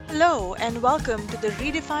Hello, and welcome to the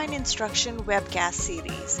Redefine Instruction webcast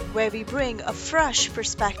series, where we bring a fresh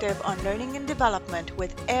perspective on learning and development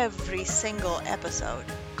with every single episode.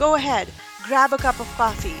 Go ahead, grab a cup of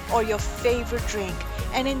coffee or your favorite drink,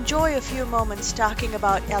 and enjoy a few moments talking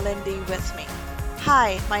about L&D with me.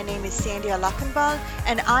 Hi, my name is Sandhya Lakhanbal,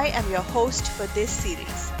 and I am your host for this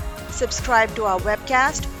series. Subscribe to our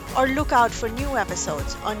webcast or look out for new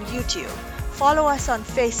episodes on YouTube. Follow us on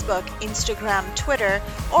Facebook, Instagram, Twitter,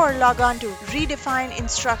 or log on to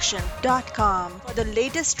redefineinstruction.com for the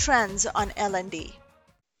latest trends on L&D.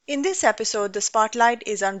 In this episode, the spotlight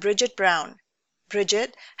is on Bridget Brown.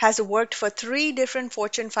 Bridget has worked for three different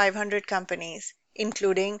Fortune 500 companies,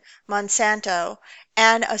 including Monsanto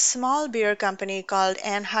and a small beer company called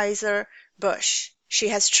Anheuser-Busch. She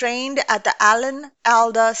has trained at the Alan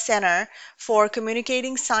Alda Center for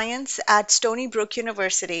Communicating Science at Stony Brook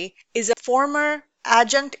University, is a former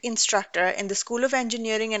adjunct instructor in the School of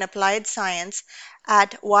Engineering and Applied Science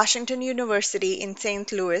at Washington University in St.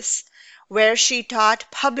 Louis, where she taught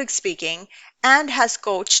public speaking and has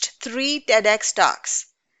coached three TEDx talks.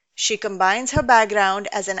 She combines her background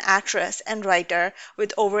as an actress and writer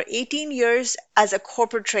with over 18 years as a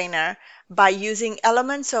corporate trainer by using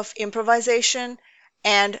elements of improvisation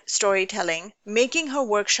and storytelling, making her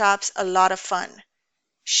workshops a lot of fun.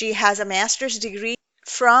 She has a master's degree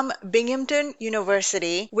from Binghamton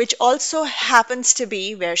University, which also happens to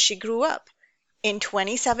be where she grew up. In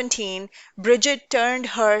 2017, Bridget turned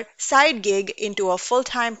her side gig into a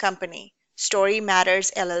full-time company. Story Matters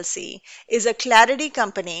LLC is a clarity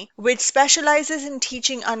company which specializes in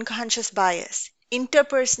teaching unconscious bias,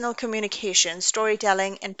 interpersonal communication,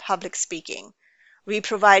 storytelling, and public speaking. We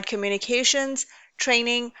provide communications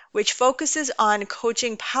training which focuses on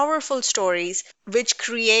coaching powerful stories which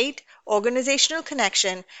create organizational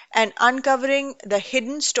connection and uncovering the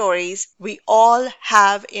hidden stories we all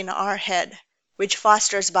have in our head, which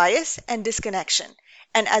fosters bias and disconnection.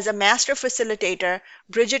 And as a master facilitator,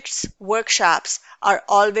 Bridget's workshops are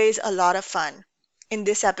always a lot of fun. In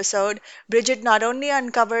this episode, Bridget not only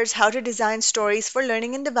uncovers how to design stories for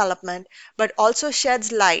learning and development, but also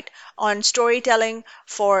sheds light on storytelling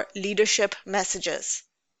for leadership messages.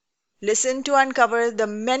 Listen to uncover the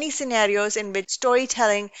many scenarios in which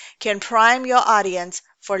storytelling can prime your audience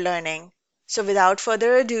for learning. So, without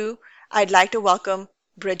further ado, I'd like to welcome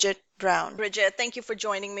Bridget Brown. Bridget, thank you for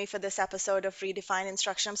joining me for this episode of Redefine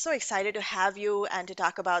Instruction. I'm so excited to have you and to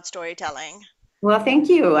talk about storytelling. Well, thank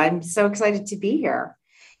you. I'm so excited to be here.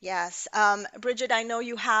 Yes. Bridget, I know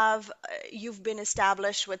you've been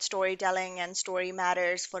established with storytelling and story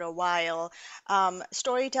matters for a while.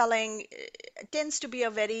 Storytelling tends to be a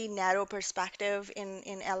very narrow perspective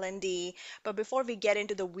in L&D. But before we get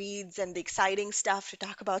into the weeds and the exciting stuff to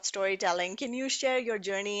talk about storytelling, can you share your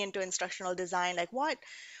journey into instructional design? Like what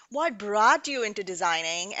brought you into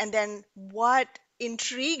designing, and then what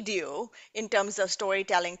intrigued you in terms of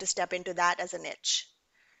storytelling to step into that as a niche?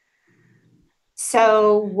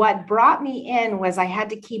 So, what brought me in was I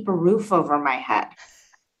had to keep a roof over my head.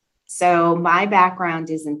 So, my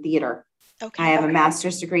background is in theater. I Okay. have a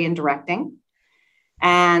master's degree in directing,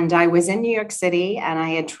 and I was in New York City and I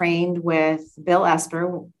had trained with Bill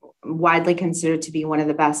Esper, widely considered to be one of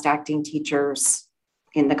the best acting teachers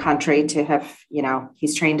in the country to have,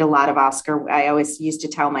 he's trained a lot of Oscar. I always used to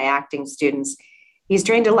tell my acting students, he's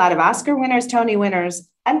trained a lot of Oscar winners, Tony winners,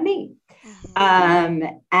 and me. Hmm.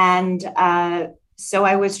 So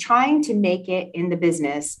I was trying to make it in the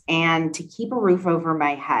business, and to keep a roof over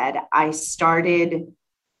my head, I started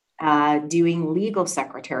doing legal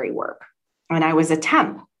secretary work. And I was a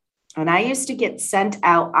temp. And I used to get sent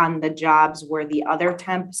out on the jobs where the other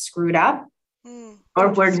temp screwed up or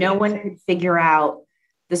where no one could figure out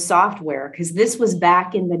the software. Because this was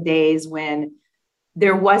back in the days when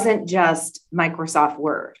there wasn't just Microsoft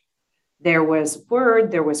Word. There was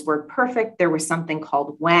WordPerfect. There was something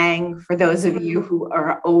called Wang. For those of you who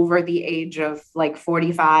are over the age of like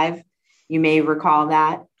 45, you may recall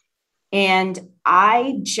that. And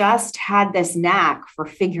I just had this knack for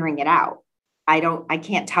figuring it out. I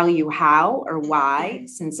can't tell you how or why,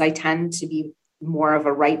 since I tend to be more of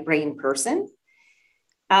a right brain person.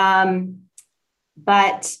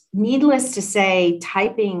 But needless to say,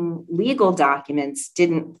 typing legal documents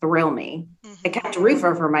didn't thrill me. It kept a roof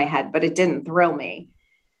over my head, but it didn't thrill me.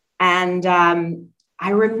 And I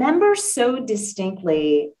remember so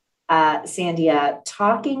distinctly, Sandhya,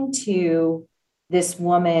 talking to this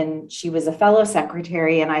woman. She was a fellow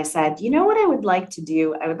secretary. And I said, you know what I would like to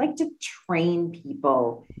do? I would like to train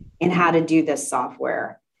people in how to do this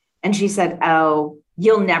software. And she said, oh,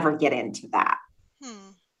 you'll never get into that.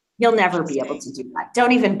 You'll never be able to do that.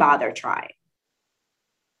 Don't even bother trying.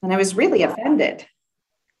 And I was really offended.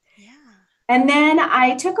 Yeah. And then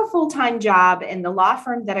I took a full-time job, and the law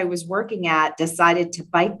firm that I was working at decided to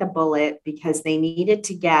bite the bullet because they needed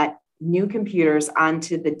to get new computers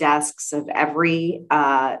onto the desks of every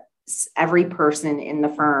person in the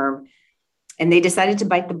firm. And they decided to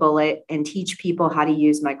bite the bullet and teach people how to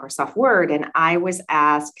use Microsoft Word. And I was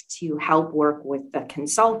asked to help work with the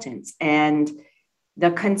consultants. And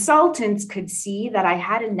the consultants could see that I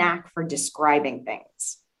had a knack for describing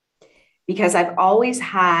things, because I've always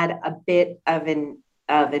had a bit of an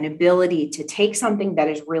ability to take something that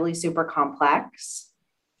is really super complex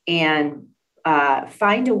and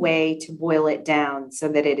find a way to boil it down so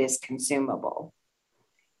that it is consumable.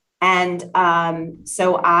 And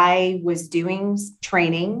so I was doing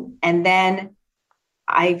training, and then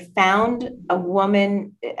I met a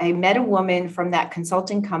woman from that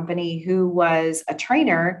consulting company who was a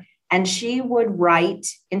trainer, and she would write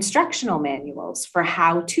instructional manuals for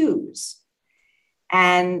how-tos.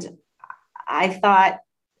 And I thought,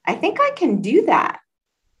 I think I can do that.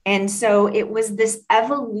 And so it was this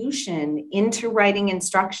evolution into writing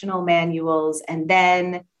instructional manuals. And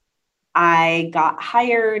then I got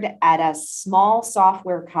hired at a small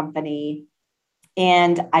software company,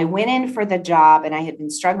 and I went in for the job, and I had been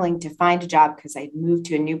struggling to find a job because I had moved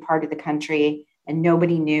to a new part of the country and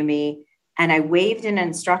nobody knew me. And I waved an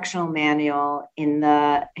instructional manual in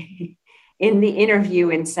the interview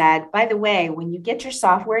and said, by the way, when you get your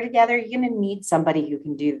software together, you're going to need somebody who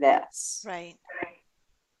can do this. Right.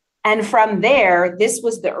 And from there, this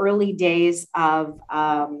was the early days of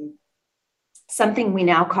something we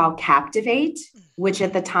now call Captivate, which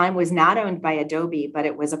at the time was not owned by Adobe, but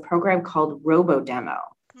it was a program called RoboDemo.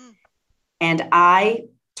 And I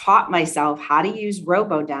taught myself how to use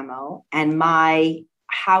RoboDemo, and my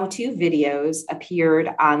how-to videos appeared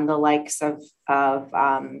on the likes of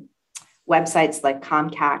websites like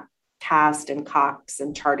Comcast and Cox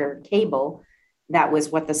and Charter Cable. That was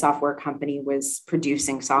what the software company was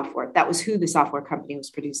producing software. That was who the software company was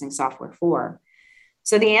producing software for.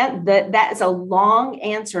 So that is a long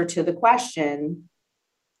answer to the question,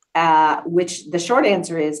 which the short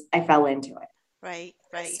answer is I fell into it. Right.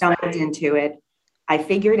 Stumbled into it. I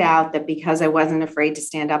figured out that because I wasn't afraid to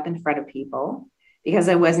stand up in front of people, because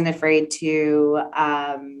I wasn't afraid to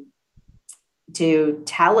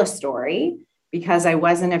tell a story, because I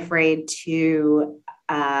wasn't afraid to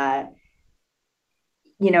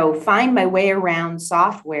find my way around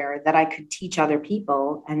software, that I could teach other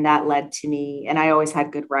people. And that led to me, and I always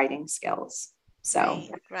had good writing skills. So,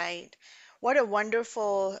 Right. What a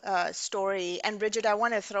wonderful story. And Bridget, I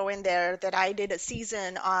want to throw in there that I did a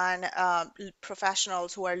season on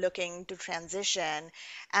professionals who are looking to transition.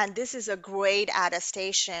 And this is a great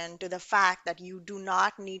attestation to the fact that you do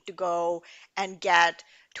not need to go and get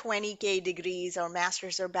 20K degrees or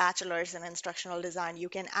master's or bachelor's in instructional design. You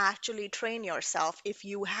can actually train yourself if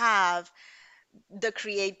you have the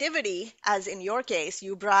creativity, as in your case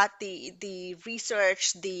you brought the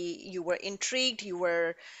research, you were intrigued, you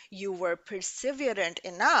were perseverant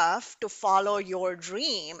enough to follow your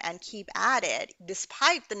dream and keep at it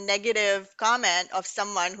despite the negative comment of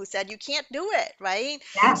someone who said you can't do it, right?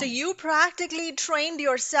 yeah. So you practically trained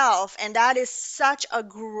yourself, and that is such a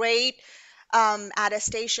great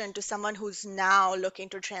attestation to someone who's now looking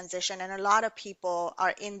to transition. And a lot of people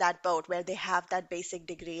are in that boat where they have that basic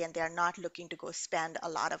degree and they're not looking to go spend a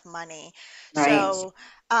lot of money. Right. So,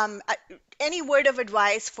 any word of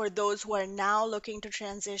advice for those who are now looking to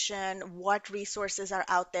transition? What resources are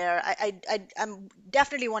out there? I'm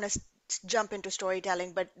definitely want to jump into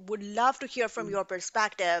storytelling, but would love to hear from your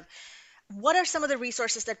perspective. What are some of the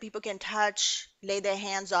resources that people can touch, lay their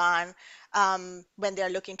hands on when they're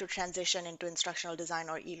looking to transition into instructional design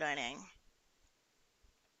or e-learning?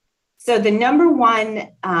 So the number one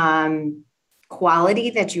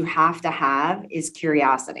quality that you have to have is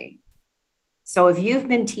curiosity. So if you've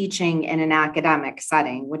been teaching in an academic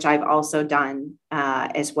setting, which I've also done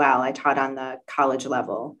as well, I taught on the college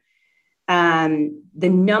level. The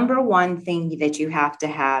number one thing that you have to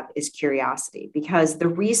have is curiosity, because the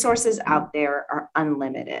resources out there are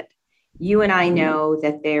unlimited. You and I know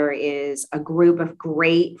that there is a group of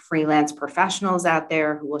great freelance professionals out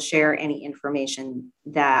there who will share any information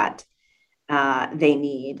that they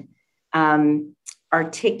need.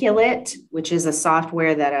 Articulate, which is a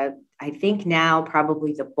software that I think now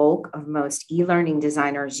probably the bulk of most e-learning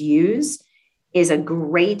designers use, is a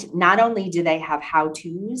great, not only do they have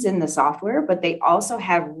how-tos in the software, but they also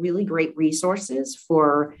have really great resources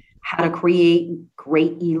for how to create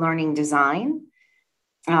great e-learning design.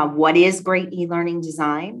 What is great e-learning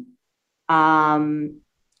design?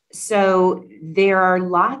 So there are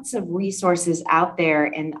lots of resources out there.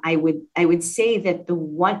 And I would say that the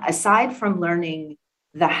one, aside from learning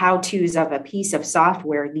the how-tos of a piece of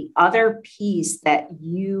software, the other piece that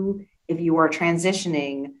you, if you are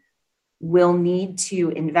transitioning, will need to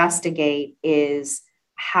investigate is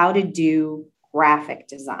how to do graphic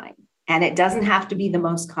design. And it doesn't have to be the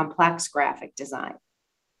most complex graphic design.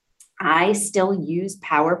 I still use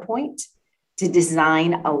PowerPoint to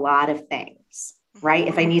design a lot of things, right?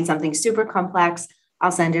 If I need something super complex,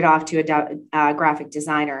 I'll send it off to a graphic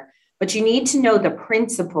designer. But you need to know the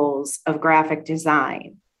principles of graphic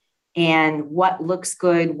design and what looks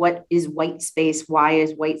good, what is white space, why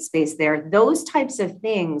is white space there. Those types of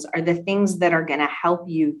things are the things that are going to help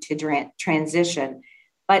you to transition.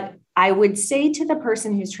 But I would say to the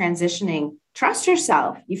person who's transitioning, trust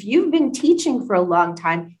yourself. If you've been teaching for a long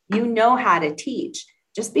time, you know how to teach.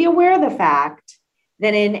 Just be aware of the fact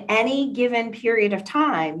that in any given period of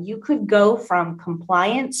time, you could go from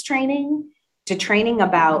compliance training to training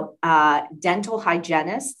about dental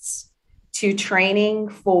hygienists, to training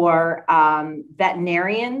for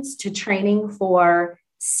veterinarians, to training for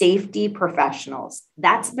safety professionals.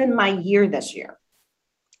 That's been my year this year.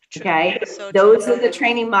 Okay. So those are the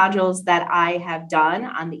training modules that I have done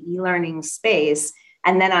on the e-learning space.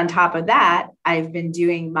 And then on top of that, I've been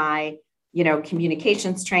doing my,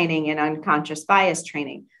 communications training and unconscious bias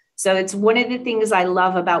training. So it's one of the things I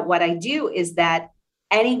love about what I do is that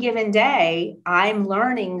any given day, I'm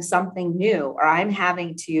learning something new, or I'm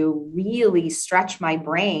having to really stretch my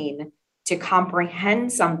brain to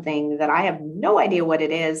comprehend something that I have no idea what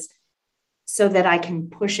it is, so that I can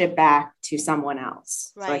push it back to someone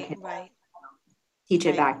else. Right, so I can right, teach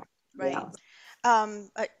it back to right. someone else.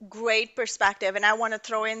 A great perspective, and I want to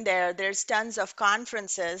throw in there's tons of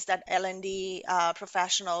conferences that L&D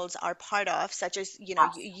professionals are part of, such as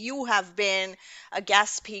you have been a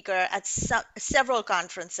guest speaker at several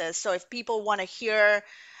conferences. So if people want to hear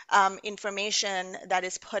information that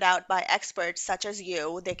is put out by experts such as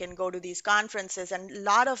you, they can go to these conferences, and a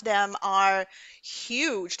lot of them are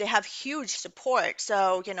huge. They have huge support.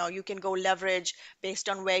 So, you can go leverage based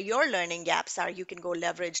on where your learning gaps are. You can go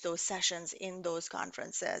leverage those sessions in those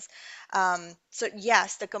conferences. So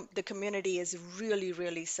yes, the community is really,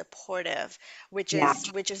 really supportive, which Yeah.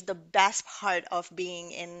 is the best part of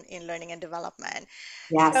being in learning and development.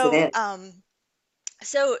 Yes, it So, is.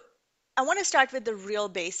 so I want to start with the real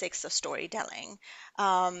basics of storytelling.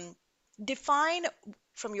 Um, Define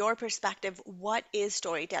from your perspective what is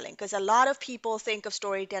storytelling, because a lot of people think of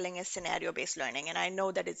storytelling as scenario based learning, and I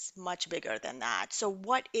know that it's much bigger than that. So,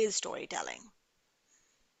 what is storytelling?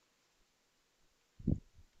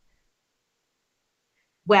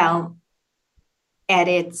 Well, at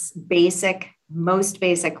its most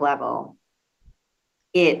basic level,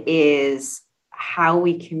 it is how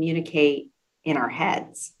we communicate in our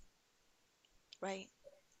heads. Right,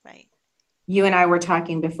 right. You and I were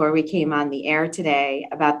talking before we came on the air today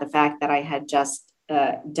about the fact that I had just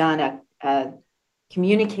done a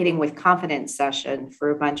communicating with confidence session for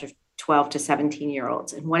a bunch of 12 to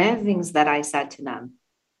 17-year-olds. And one of the things that I said to them,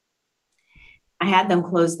 I had them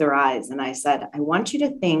close their eyes and I said, I want you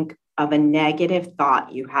to think of a negative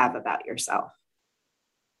thought you have about yourself.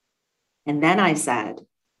 And then I said,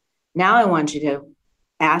 now I want you to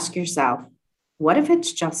ask yourself, what if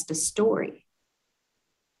it's just a story?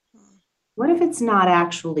 What if it's not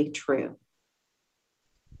actually true?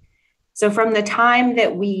 So from the time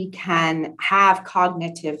that we can have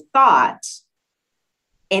cognitive thought,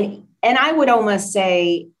 and I would almost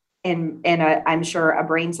say, I'm sure a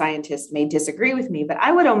brain scientist may disagree with me, but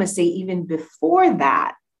I would almost say even before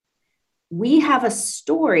that, we have a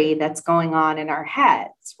story that's going on in our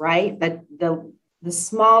heads, right? That the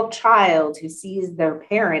small child who sees their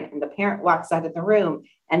parent and the parent walks out of the room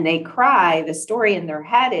and they cry, the story in their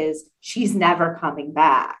head is she's never coming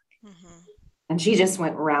back. Mm-hmm. And she just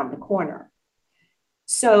went around the corner.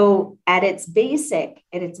 So at its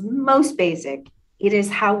most basic, it is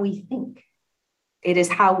how we think. It is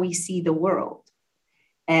how we see the world.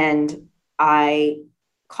 And I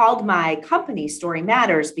called my company Story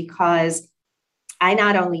Matters because I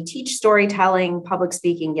not only teach storytelling, public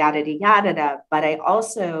speaking, yada, yada, yada, but I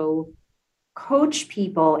also coach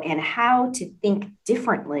people in how to think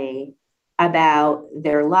differently about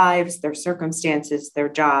their lives, their circumstances, their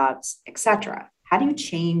jobs, etc. How do you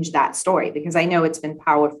change that story? Because I know it's been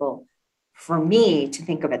powerful for me to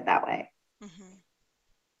think of it that way.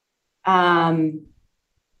 Mm-hmm.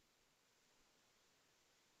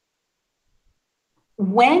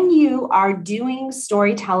 When you are doing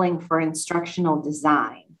storytelling for instructional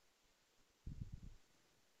design,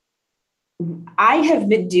 I have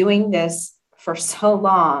been doing this for so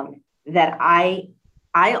long that I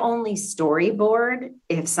only storyboard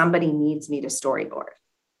if somebody needs me to storyboard.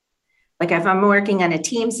 Like if I'm working on a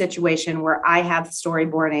team situation where I have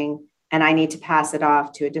storyboarding and I need to pass it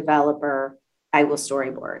off to a developer, I will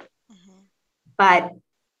storyboard. Mm-hmm. But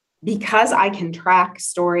because I can track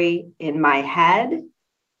story in my head,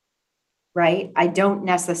 right, I don't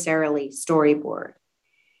necessarily storyboard.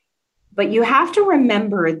 But you have to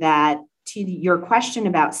remember that, to your question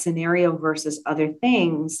about scenario versus other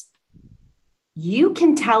things, you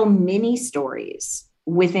can tell mini stories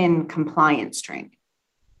within compliance training,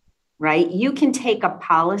 right? You can take a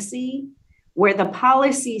policy where the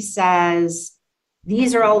policy says,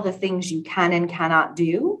 these are all the things you can and cannot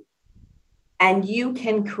do. And you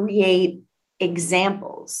can create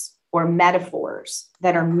examples or metaphors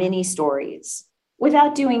that are mini stories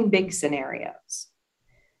without doing big scenarios.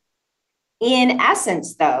 In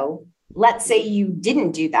essence, though, let's say you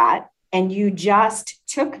didn't do that and you just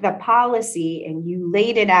took the policy and you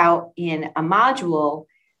laid it out in a module,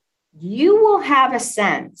 you will have a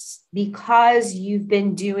sense, because you've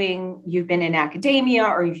been in academia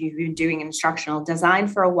or you've been doing instructional design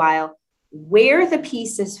for a while, where the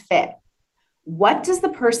pieces fit. What does the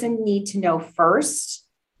person need to know first?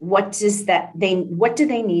 What do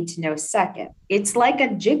they need to know second? It's like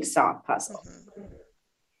a jigsaw puzzle. Mm-hmm.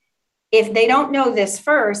 If they don't know this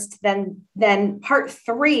first, then part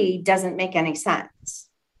 3 doesn't make any sense,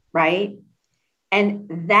 right?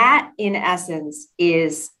 And that, in essence,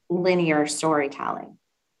 is linear storytelling.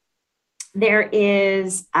 There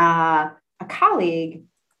is a colleague,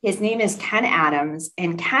 his name is Ken Adams,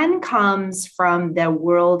 and Ken comes from the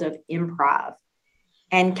world of improv.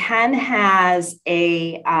 And Ken has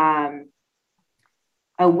a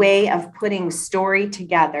way of putting story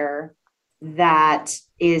together that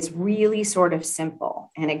is really sort of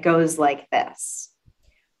simple. And it goes like this.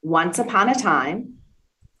 Once upon a time,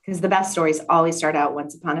 because the best stories always start out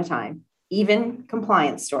once upon a time, even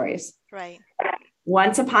compliance stories. Right.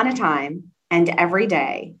 Once upon a time and every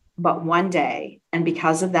day, but one day, and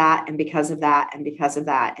because of that, and because of that, and because of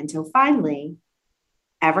that, until finally,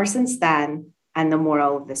 ever since then, and the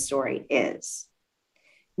moral of the story is.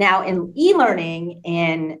 Now, in e-learning,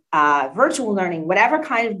 in virtual learning, whatever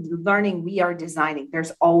kind of learning we are designing,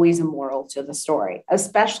 there's always a moral to the story,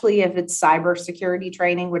 especially if it's cybersecurity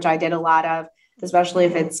training, which I did a lot of, especially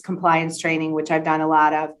if it's compliance training, which I've done a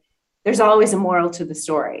lot of. There's always a moral to the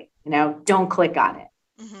story. Don't click on it.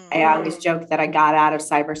 Mm-hmm. I always joke that I got out of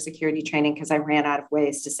cybersecurity training because I ran out of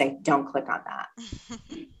ways to say, don't click on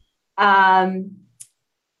that.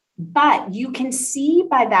 But you can see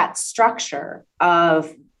by that structure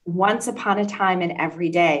of once upon a time and every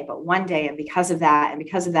day, but one day, and because of that, and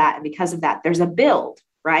because of that, and because of that, there's a build,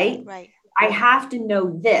 right? Right. I have to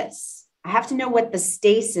know this. I have to know what the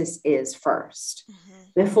stasis is first,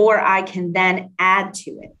 mm-hmm. before I can then add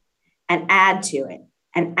to it and add to it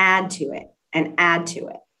and add to it and add to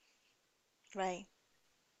it. Right.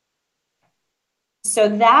 So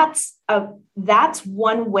that's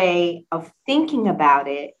one way of thinking about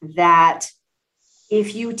it, that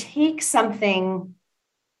if you take something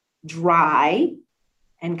dry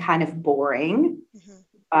and kind of boring,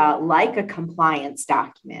 mm-hmm. Like a compliance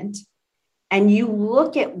document, and you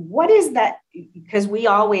look at what is that, because we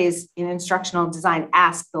always in instructional design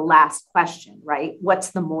ask the last question, right?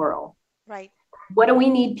 What's the moral? Right. What do we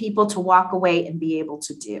need people to walk away and be able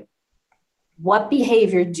to do? What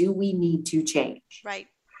behavior do we need to change? Right.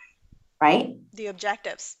 Right? The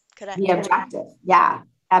objectives. Correct. The objective. Yeah,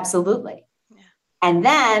 absolutely. Yeah. And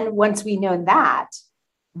then once we know that,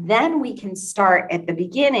 then we can start at the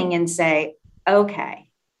beginning and say, okay,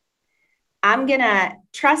 I'm going to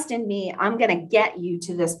trust in me. I'm going to get you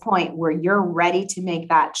to this point where you're ready to make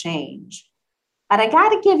that change. But I got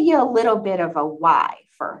to give you a little bit of a why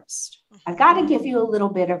first. I've got to give you a little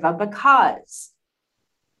bit of a because.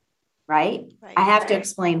 Right? I have to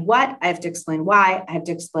explain what, I have to explain why, I have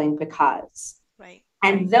to explain because. Right.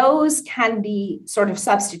 And those can be sort of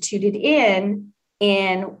substituted in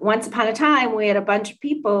once upon a time, we had a bunch of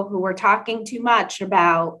people who were talking too much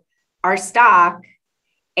about our stock,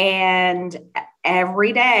 and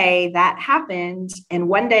every day that happened. And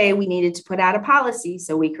one day we needed to put out a policy.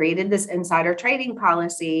 So we created this insider trading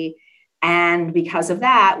policy. And because of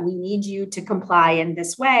that, we need you to comply in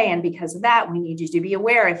this way. And because of that, we need you to be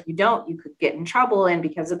aware. If you don't, you could get in trouble. And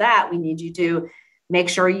because of that, we need you to make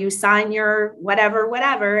sure you sign your whatever.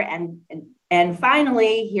 And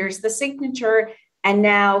finally, here's the signature. And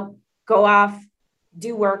now go off,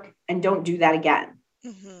 do work, and don't do that again.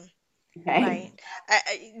 Mm-hmm. Okay.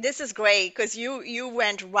 Right. This is great because you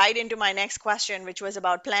went right into my next question, which was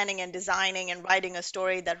about planning and designing and writing a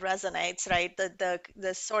story that resonates, right?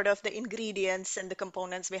 The sort of the ingredients and the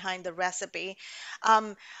components behind the recipe.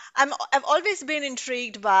 Um, I've always been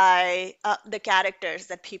intrigued by the characters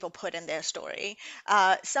that people put in their story.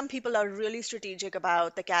 Some people are really strategic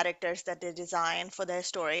about the characters that they design for their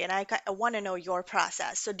story, and I want to know your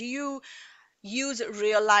process. So, do you use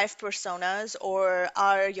real life personas, or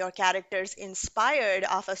are your characters inspired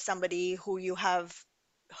off of somebody who you have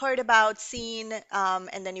heard about, seen,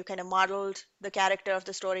 and then you kind of modeled the character of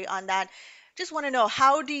the story on that? Just want to know,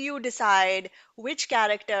 how do you decide which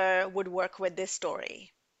character would work with this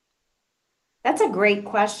story? That's a great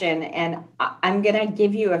question. And I'm going to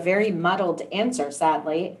give you a very muddled answer,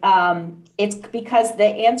 sadly. It's because the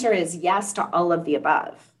answer is yes to all of the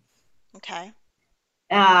above. Okay.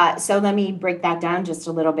 So let me break that down just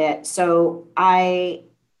a little bit.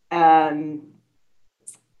 Um,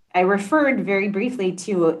 I referred very briefly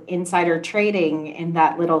to insider trading in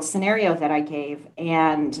that little scenario that I gave.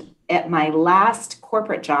 And at my last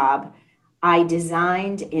corporate job, I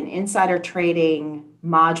designed an insider trading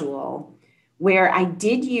module where I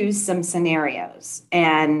did use some scenarios,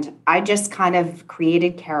 and I just kind of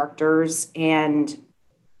created characters. And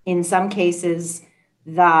in some cases,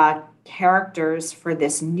 the characters for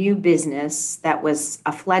this new business that was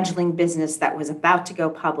a fledgling business that was about to go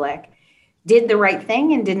public did the right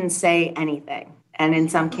thing and didn't say anything. And in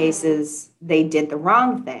some cases, they did the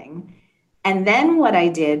wrong thing. And then what I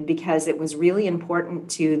did, because it was really important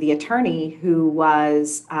to the attorney who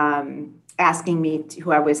was asking me,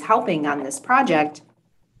 who I was helping on this project,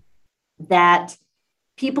 that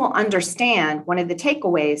people understand one of the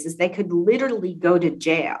takeaways is they could literally go to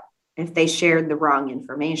jail if they shared the wrong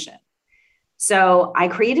information. So I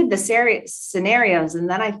created the scenarios, and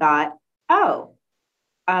then I thought, oh,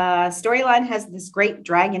 Storyline has this great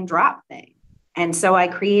drag and drop thing. And so I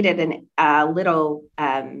created a little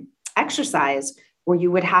exercise where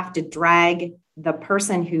you would have to drag the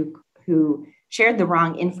person who shared the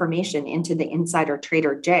wrong information into the insider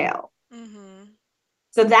trader jail. Mm-hmm.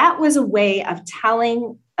 So that was a way of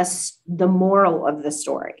telling us the moral of the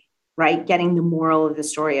story, right? Getting the moral of the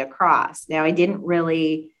story across. Now,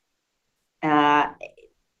 uh,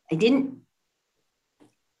 I didn't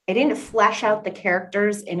I didn't flesh out the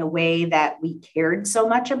characters in a way that we cared so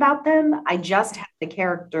much about them. I just had the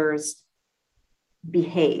characters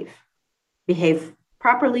behave, behave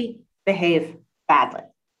properly, behave badly,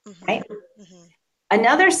 right? Mm-hmm. Mm-hmm.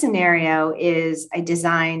 Another scenario is I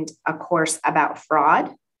designed a course about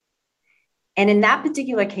fraud. And in that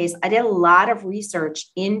particular case, I did a lot of research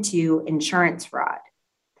into insurance fraud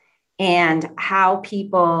and how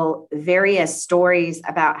people, various stories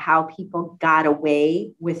about how people got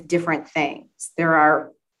away with different things. There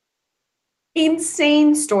are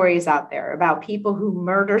insane stories out there about people who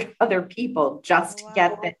murdered other people just to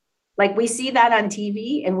get Wow. them. Like we see that on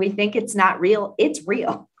TV and we think it's not real. It's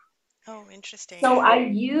real. Oh, interesting. So I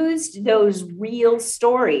used those real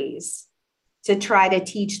stories to try to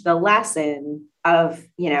teach the lesson of,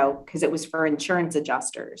 because it was for insurance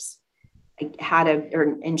adjusters, how to,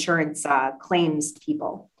 or insurance claims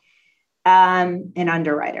people and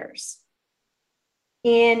underwriters.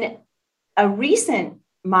 In a recent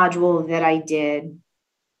module that I did,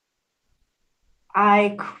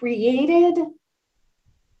 I created,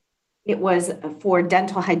 it was for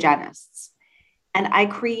dental hygienists. And I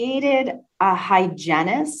created a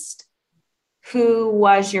hygienist who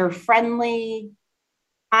was your friendly,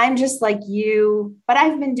 I'm just like you, but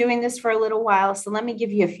I've been doing this for a little while. So let me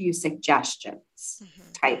give you a few suggestions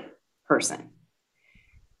Mm-hmm. type person.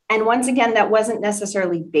 And once again, that wasn't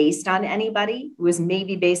necessarily based on anybody. It was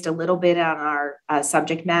maybe based a little bit on our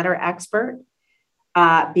subject matter expert,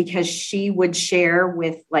 because she would share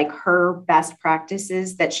with like her best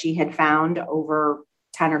practices that she had found over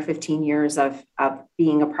 10 or 15 years of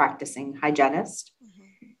being a practicing hygienist.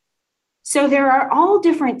 Mm-hmm. So there are all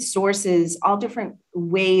different sources, all different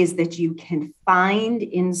ways that you can find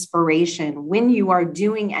inspiration when you are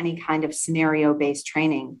doing any kind of scenario-based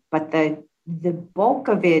training. But the bulk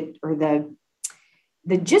of it, or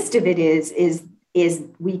the gist of it is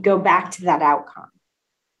we go back to that outcome.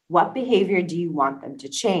 What behavior do you want them to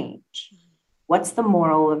change? What's the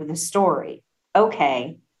moral of the story?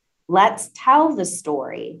 Okay, let's tell the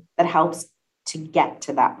story that helps to get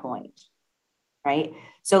to that point, right?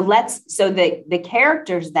 So the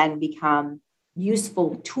characters then become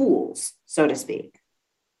useful tools, so to speak,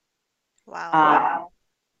 Wow. uh,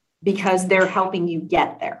 because they're helping you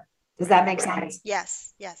get there. Does that make sense?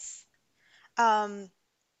 Yes, yes. Um,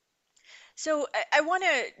 so I want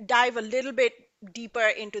to dive a little bit deeper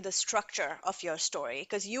into the structure of your story,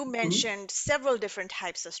 because you mentioned several different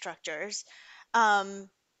types of structures. Um,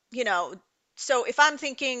 you know, so if I'm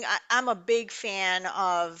thinking, I'm a big fan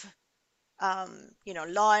of,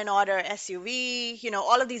 Law and Order SUV,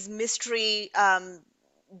 all of these mystery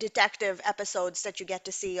detective episodes that you get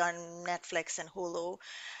to see on Netflix and Hulu.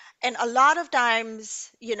 And a lot of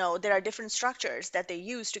times, there are different structures that they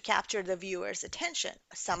use to capture the viewer's attention.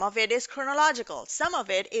 Some of it is chronological, some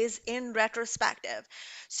of it is in retrospective.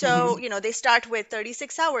 So, Mm-hmm. they start with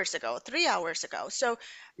 36 hours ago, 3 hours ago. So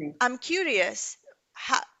I'm curious,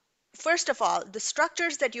 how, first of all, the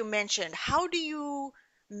structures that you mentioned, how do you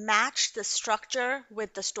match the structure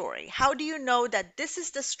with the story? How do you know that this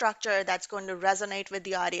is the structure that's going to resonate with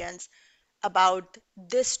the audience about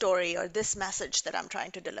this story or this message that I'm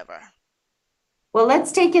trying to deliver? Well,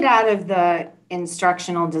 let's take it out of the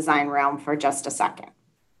instructional design realm for just a second.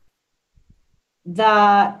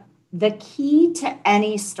 The key to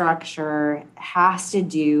any structure has to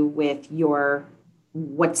do with your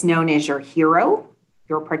what's known as your hero,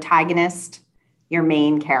 your protagonist, your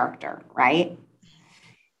main character, right?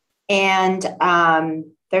 And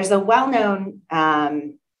there's a well-known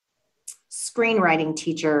screenwriting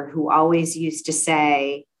teacher who always used to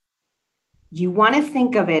say, you want to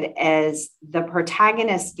think of it as the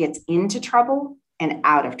protagonist gets into trouble and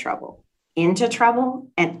out of trouble, into trouble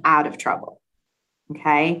and out of trouble.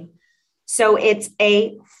 Okay. So it's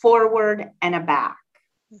a forward and a back.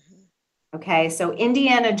 Okay. So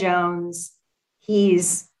Indiana Jones,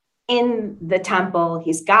 he's in the temple,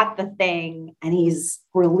 he's got the thing, and he's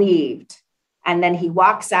relieved. And then he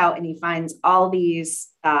walks out and he finds all these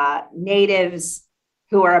natives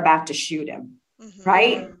who are about to shoot him.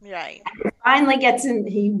 Right. Right. Finally gets in,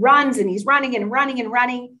 he runs and he's running and running and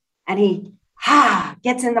running, and he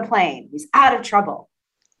gets in the plane. He's out of trouble.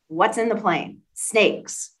 What's in the plane?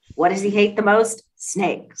 Snakes. What does he hate the most?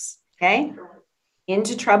 Snakes. Okay.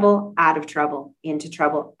 Into trouble, out of trouble, into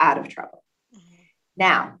trouble, out of trouble.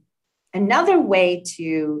 Now, another way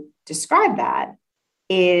to describe that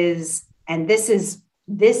is, and this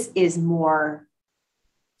is more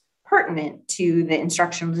pertinent to the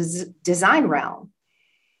instructional design realm,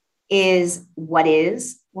 is,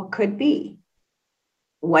 what could be.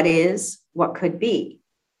 What is, what could be.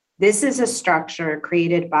 This is a structure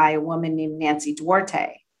created by a woman named Nancy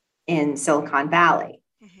Duarte in Silicon Valley.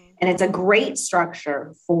 And it's a great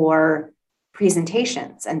structure for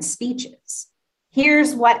presentations and speeches.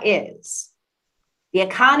 Here's what is. The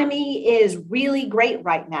economy is really great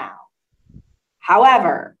right now.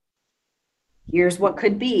 However, here's what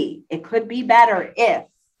could be. It could be better if,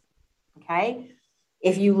 okay?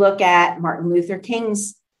 If you look at Martin Luther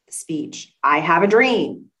King's speech, I have a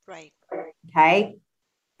dream. Right. Okay.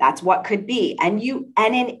 That's what could be. And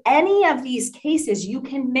in any of these cases, you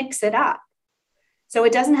can mix it up. So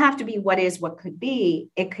it doesn't have to be what is, what could be.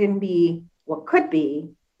 It can be what could be,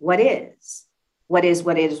 what is. What is,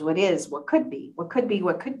 what is, what is, what could be, what could be,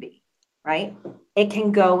 what could be, right? It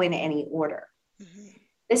can go in any order.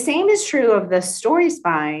 The same is true of the story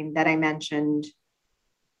spine that I mentioned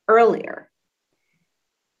earlier.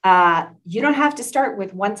 You don't have to start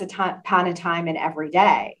with once upon a time and every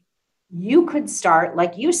day. You could start,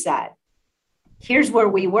 like you said, here's where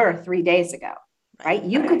we were 3 days ago, right?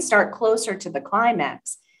 You could start closer to the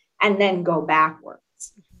climax and then go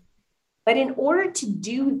backwards. But in order to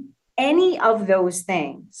do any of those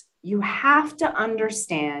things, you have to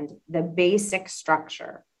understand the basic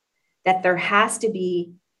structure, that there has to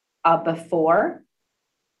be a before.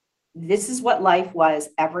 This is what life was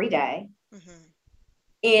every day.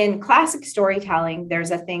 In classic storytelling,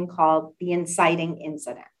 there's a thing called the inciting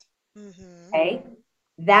incident. Okay.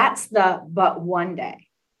 That's the but one day.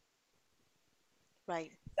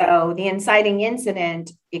 Right. So the inciting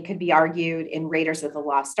incident, it could be argued in Raiders of the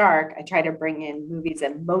Lost Ark. I try to bring in movies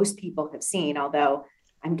that most people have seen, although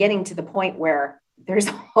I'm getting to the point where there's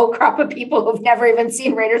a whole crop of people who've never even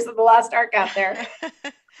seen Raiders of the Lost Ark out there.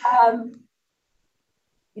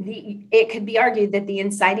 It could be argued that the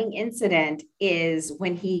inciting incident is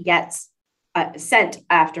when he gets sent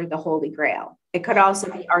after the Holy Grail. It could also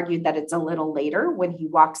be argued that it's a little later when he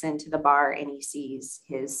walks into the bar and he sees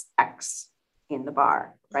his ex in the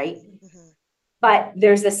bar, right? But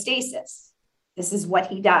there's a stasis. This is what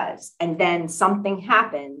he does. And then something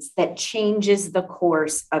happens that changes the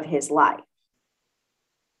course of his life.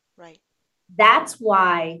 Right. That's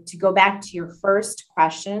why, to go back to your first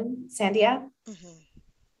question, Sandhya,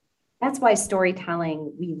 that's why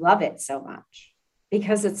storytelling, we love it so much,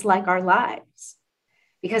 because it's like our lives.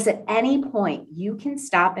 Because at any point, you can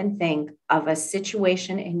stop and think of a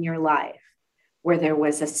situation in your life where there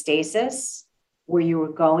was a stasis, where you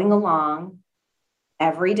were going along,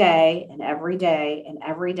 every day and every day and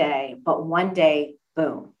every day. But one day,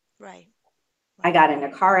 boom, Right. I got in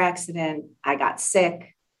a car accident. I got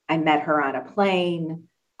sick. I met her on a plane.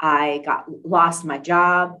 I lost my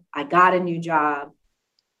job. I got a new job,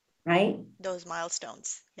 right? Those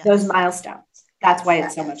milestones. Those Yes. milestones. That's why Yes.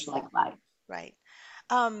 it's so much like life. Right.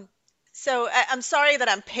 Um, so I'm sorry that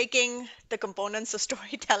I'm picking the components of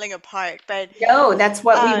storytelling apart, but No, that's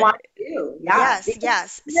what we uh, want to do. Yeah. yes,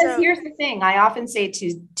 yes. Because So here's the thing. I often say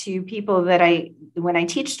to people that when I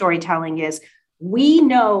teach storytelling is we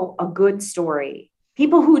know a good story.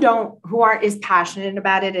 People who aren't as passionate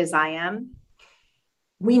about it as I am,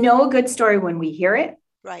 we know a good story when we hear it.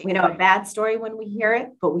 right. We know a bad story when we hear it,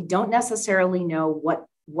 but we don't necessarily know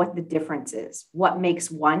what the difference is, what makes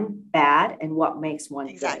one bad and what makes one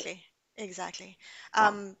good. Exactly. Exactly.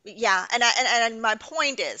 Yeah. Yeah, and my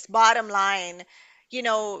point is, bottom line,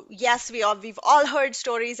 yes, we've all heard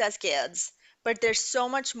stories as kids, but there's so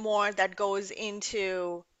much more that goes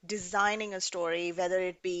into designing a story, whether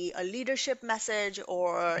it be a leadership message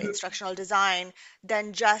or instructional design,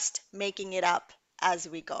 than just making it up as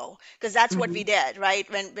we go. Because that's what we Mhm. did, right?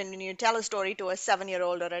 When you tell a story to a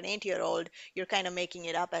 7-year-old or an 8-year-old, you're kind of making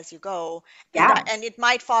it up as you go, Yeah. and it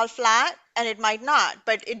might fall flat and it might not,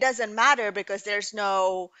 but it doesn't matter because there's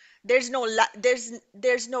no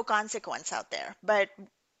consequence out there. But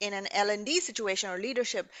in an L&D situation or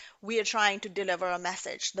leadership, we are trying to deliver a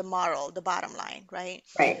message, the moral, the bottom line, right?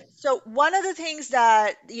 Right. So one of the things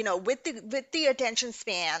that, with the attention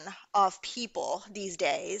span of people these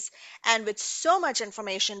days, and with so much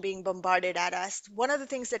information being bombarded at us, one of the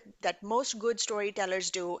things that most good storytellers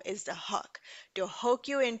do is the hook, to hook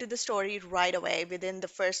you into the story right away within the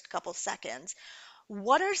first couple seconds.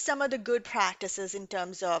 What are some of the good practices in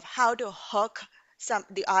terms of how to hook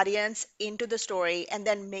the audience into the story and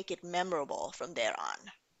then make it memorable from there on?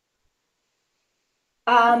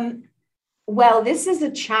 Um, well, this is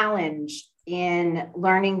a challenge in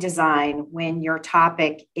learning design when your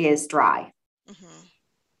topic is dry.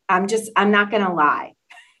 Hmm. I'm not going to lie,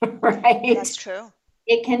 right? That's true.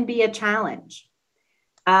 It can be a challenge.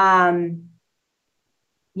 Um,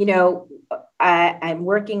 you know, I'm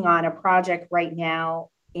working on a project right now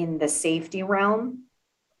in the safety realm,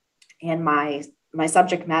 and my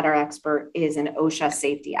subject matter expert is an OSHA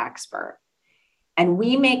safety expert. And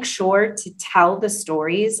we make sure to tell the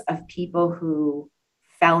stories of people who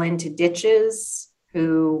fell into ditches,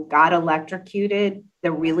 who got electrocuted,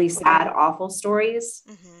 the really sad, awful stories,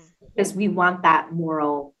 Hmm. because we want that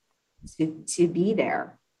moral to be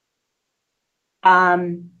there.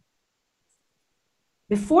 Um,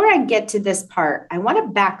 Before I get to this part, I want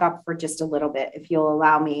to back up for just a little bit, if you'll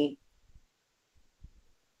allow me.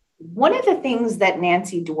 One of the things that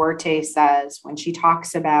Nancy Duarte says when she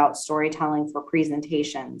talks about storytelling for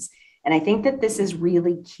presentations, and I think that this is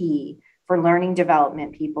really key for learning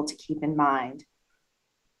development people to keep in mind,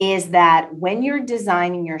 is that when you're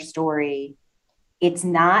designing your story, it's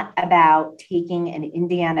not about taking an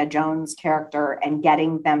Indiana Jones character and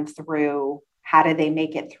getting them through how do they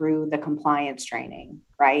make it through the compliance training,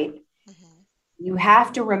 right? Hmm. You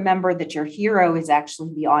have to remember that your hero is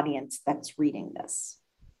actually the audience that's reading this,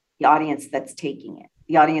 the audience that's taking it,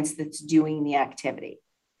 the audience that's doing the activity.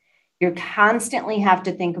 You constantly have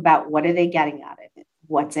to think about what are they getting out of it?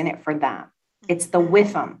 What's in it for them? It's the Hmm.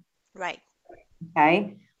 with them, Right.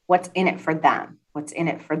 okay? What's in it for them? What's in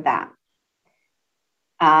it for them?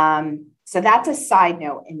 So that's a side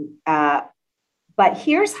note. But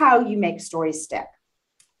here's how you make stories stick.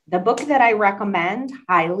 The book that I recommend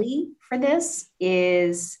highly for this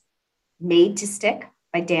is Made to Stick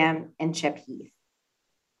by Dan and Chip Heath.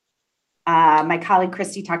 My colleague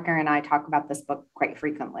Christy Tucker and I talk about this book quite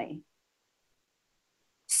frequently.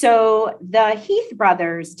 So the Heath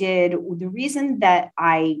brothers the reason that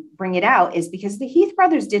I bring it out is because the Heath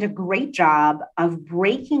brothers did a great job of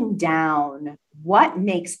breaking down what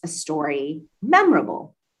makes a story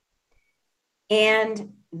memorable.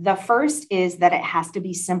 And the first is that it has to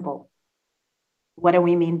be simple. What do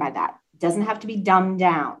we mean by that? It doesn't have to be dumbed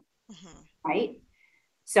down, Hmm. right?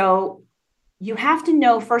 So you have to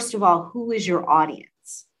know, first of all, who is your audience?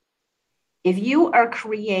 If you are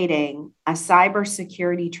creating a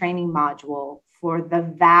cybersecurity training module for the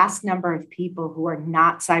vast number of people who are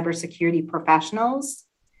not cybersecurity professionals,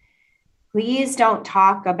 please don't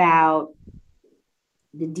talk about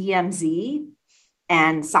the DMZ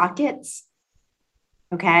and sockets.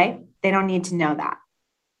 Okay. They don't need to know that.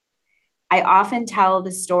 I often tell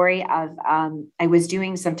the story of I was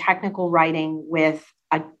doing some technical writing with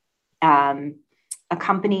a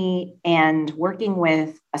company and working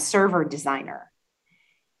with a server designer.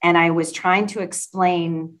 And I was trying to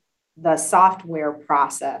explain the software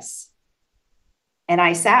process. And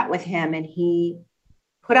I sat with him and he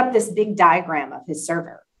put up this big diagram of his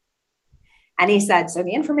server. And he said, so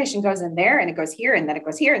the information goes in there and it goes here and then it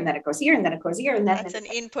goes here and then it goes here and then it goes here. And then That's an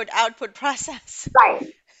input-output process.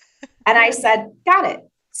 Right. And I said, got it.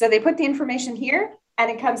 So they put the information here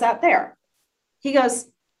and it comes out there. He goes,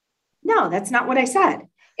 no, that's not what I said.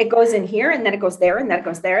 It goes in here and then it goes there and then it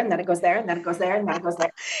goes there and then it goes there and then it goes there and then it goes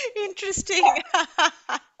there. Interesting.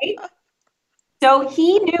 Right? So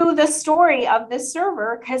he knew the story of this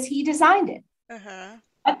server because he designed it. Uh-huh.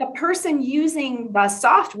 But the person using the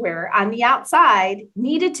software on the outside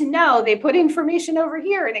needed to know they put information over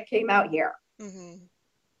here and it came out here. Mm-hmm.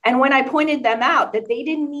 And when I pointed them out that they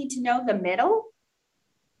didn't need to know the middle,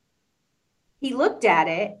 he looked at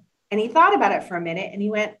it and he thought about it for a minute and he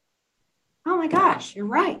went, oh my gosh, you're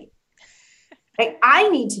right. Like, I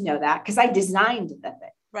need to know that because I designed the thing.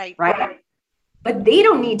 Right. Right. But they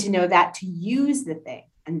don't need to know that to use the thing.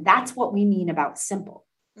 And that's what we mean about simple.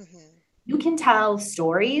 Mm-hmm. You can tell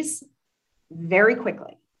stories very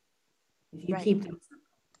quickly if you keep them simple.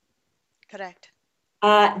 Correct.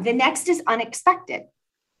 The next is unexpected.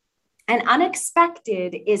 And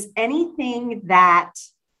unexpected is anything that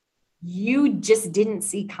you just didn't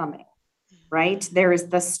see coming, right? There is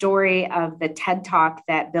the story of the TED Talk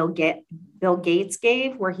that Bill Gates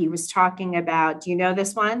gave, where he was talking about, do you know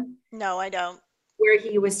this one? No, I don't. Where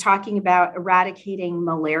he was talking about eradicating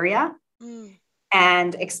malaria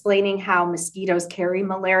and explaining how mosquitoes carry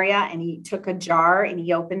malaria. And he took a jar and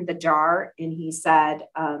he opened the jar and he said,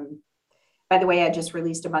 by the way, I just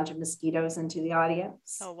released a bunch of mosquitoes into the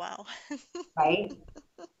audience. Oh, wow. Right?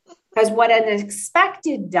 Because what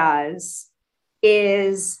unexpected does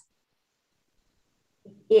is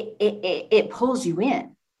it pulls you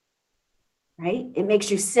in, right? It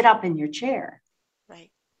makes you sit up in your chair.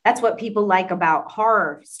 Right. That's what people like about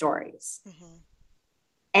horror stories. Mm-hmm.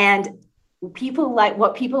 And what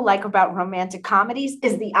people like about romantic comedies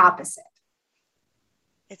is the opposite.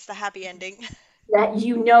 It's the happy ending. That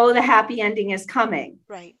you know the happy ending is coming.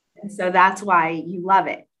 Right. And so that's why you love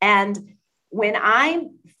it. And when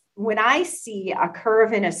I see a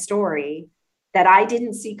curve in a story that I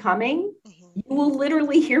didn't see coming, you will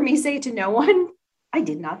literally hear me say to no one, I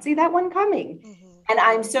did not see that one coming. Mm-hmm. And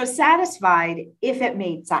I'm so satisfied if it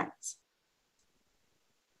made sense.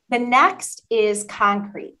 The next is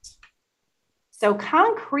concrete. So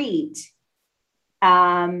concrete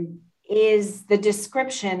is the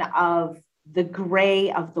description of the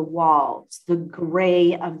gray of the walls, the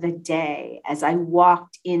gray of the day as I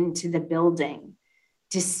walked into the building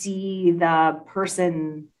to see the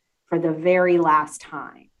person for the very last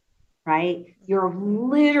time, right? You're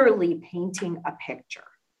literally painting a picture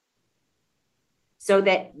so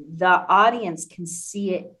that the audience can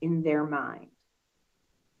see it in their mind.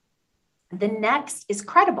 The next is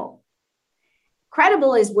credible.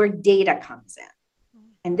 Credible is where data comes in.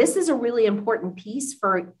 And this is a really important piece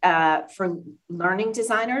for learning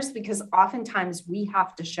designers because oftentimes we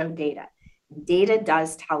have to show data. Data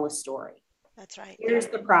does tell a story. That's right. Here's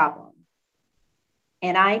the problem.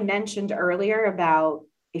 And I mentioned earlier about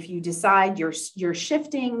if you decide you're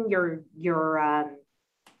shifting your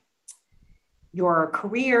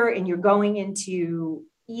career and you're going into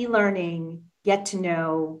e-learning, get to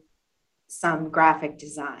know some graphic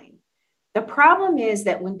design. The problem is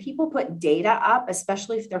that when people put data up,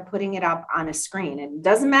 especially if they're putting it up on a screen, and it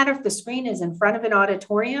doesn't matter if the screen is in front of an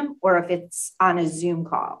auditorium or if it's on a Zoom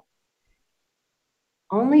call,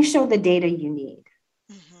 only show the data you need.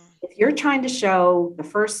 Mm-hmm. If you're trying to show the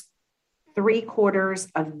first 3 quarters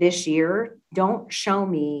of this year, don't show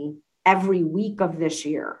me every week of this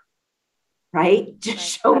year, right?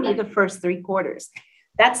 Just show me the first 3 quarters.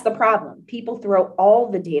 That's the problem. People throw all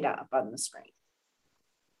the data up on the screen.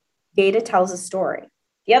 Data tells a story.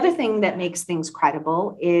 The other thing that makes things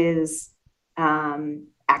credible is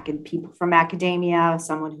people from academia,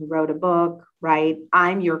 someone who wrote a book, right?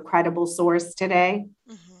 I'm your credible source today.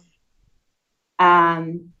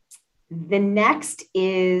 Mm-hmm. The next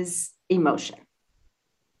is emotion.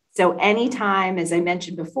 So anytime, as I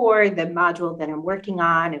mentioned before, the module that I'm working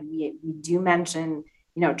on, and we do mention,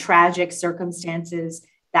 tragic circumstances,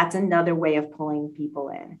 that's another way of pulling people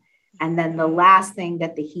in. And then the last thing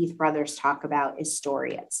that the Heath brothers talk about is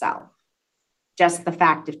story itself. Just the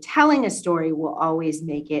fact of telling a story will always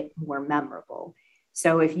make it more memorable.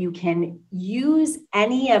 So if you can use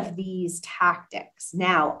any of these tactics,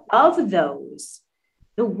 now of those,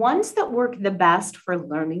 the ones that work the best for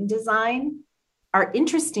learning design are,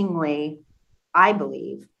 interestingly, I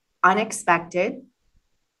believe, unexpected,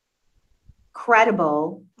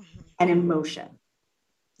 credible, and emotion.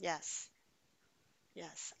 Yes.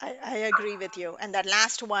 Yes, I agree with you. And that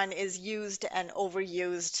last one is used and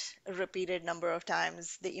overused a repeated number of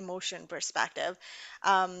times, the emotion perspective.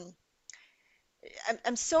 Um,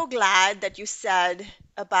 I'm so glad that you said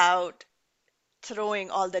about throwing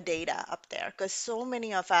all the data up there because so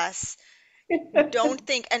many of us don't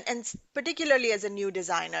think, and particularly as a new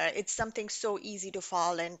designer, it's something so easy to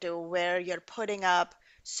fall into where you're putting up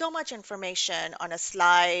so much information on a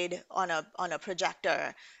slide, on a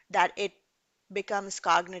projector, that it becomes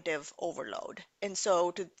cognitive overload. And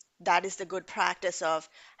so that is the good practice of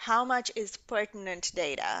how much is pertinent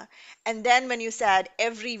data. And then when you said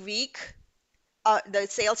every week, the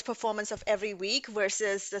sales performance of every week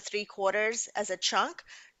versus the 3 quarters as a chunk,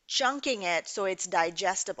 chunking it so it's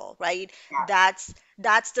digestible, right? That's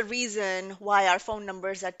the reason why our phone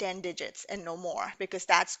numbers are 10 digits and no more, because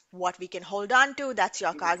that's what we can hold on to. That's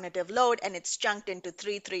your Yes. cognitive load, and it's chunked into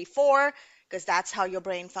 334 because that's how your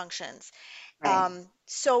brain functions. Right.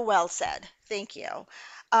 So well said. Thank you. Thank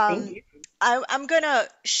Um, you. I'm gonna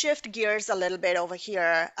shift gears a little bit over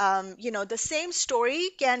here. The same story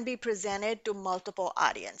can be presented to multiple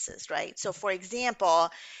audiences, right? So, for example,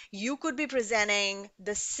 you could be presenting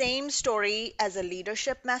the same story as a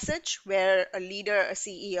leadership message where a leader, a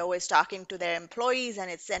CEO, is talking to their employees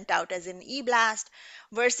and it's sent out as an e-blast,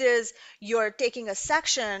 versus you're taking a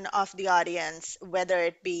section of the audience, whether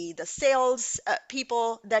it be the sales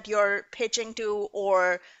people that you're pitching to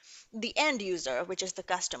or the end user, which is the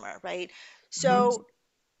customer, right? Mhm. So,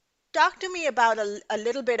 talk to me about a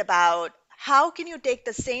little bit about how can you take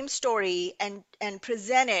the same story and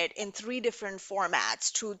present it in three different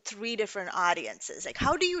formats to three different audiences? Like,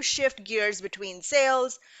 how do you shift gears between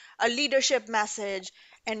sales, a leadership message,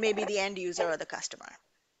 and maybe the end user or the customer?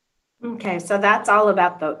 Okay, so that's all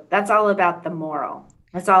about the moral.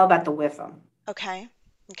 That's all about the WIFM. Okay.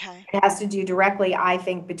 Okay. It has to do directly, I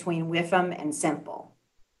think, between WIFM and simple.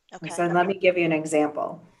 And so Okay. let me give you an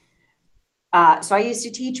example. So I used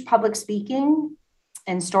to teach public speaking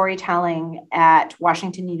and storytelling at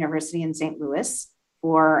Washington University in St. Louis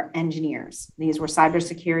for engineers. These were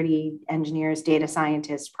cybersecurity engineers, data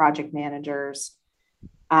scientists, project managers,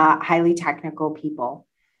 highly technical people.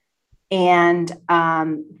 And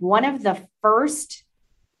one of the first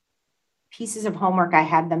pieces of homework I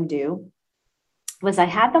had them do was I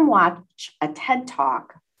had them watch a TED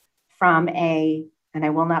talk from and I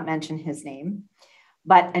will not mention his name,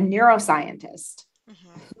 but a neuroscientist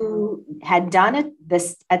Hmm. who had done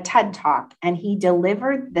a TED talk, and he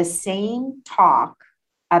delivered the same talk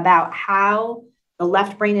about how the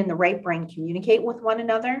left brain and the right brain communicate with one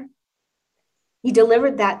another. He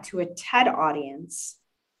delivered that to a TED audience,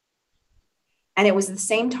 and it was the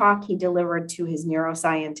same talk he delivered to his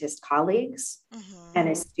neuroscientist colleagues Hmm. and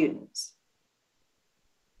his students.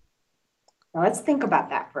 Now let's think about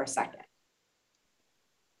that for a second.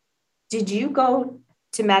 Did you go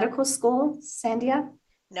to medical school, Sandia?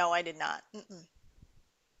 No, I did not. Mm-mm.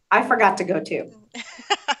 I forgot to go too.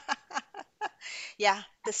 Yeah,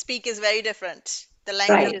 the speak is very different. The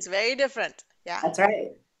language Right. is very different. Yeah. That's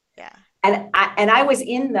right. Yeah. And I was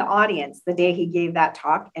in the audience the day he gave that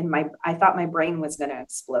talk, and I thought my brain was going to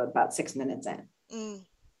explode about 6 minutes in. Mm,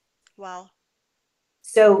 wow.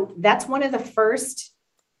 So that's one of the first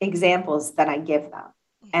examples that I give them.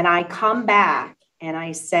 And I come back and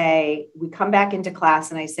we come back into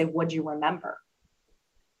class and I say, what do you remember?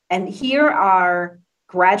 And here are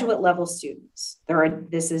graduate level students.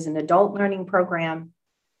 This is an adult learning program.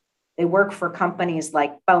 They work for companies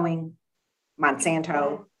like Boeing,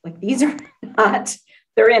 Monsanto. Like these are not,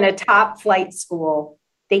 they're in a top flight school.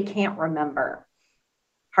 They can't remember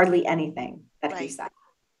hardly anything that he Right. said.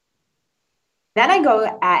 Then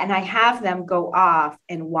and I have them go off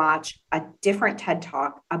and watch a different TED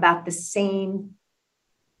talk about the same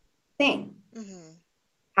thing, Hmm.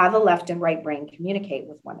 how the left and right brain communicate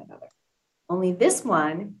with one another. Only this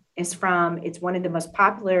one it's one of the most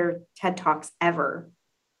popular TED talks ever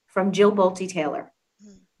from Jill Bolte Taylor.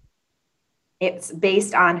 It's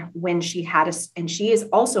based on when and she is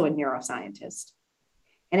also a neuroscientist.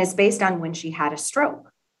 And it's based on when she had a stroke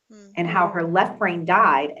and how her left brain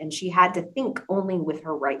died and she had to think only with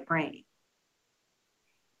her right brain.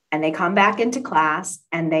 And they come back into class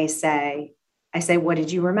and I say, what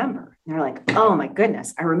did you remember? And they're like, oh my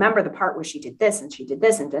goodness, I remember the part where she did this and she did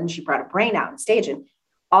this. And then she brought her brain out on stage. And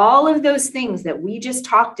all of those things that we just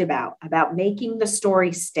talked about making the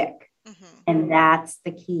story stick. Hmm. And that's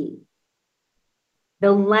the key.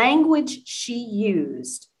 The language she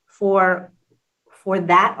used for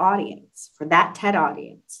that audience, for that TED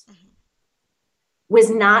audience, was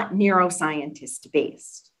not neuroscientist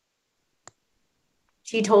based.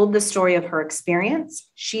 She told the story of her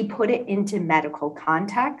experience. She put it into medical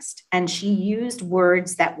context, and she used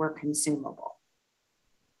words that were consumable.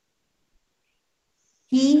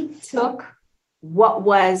 He took what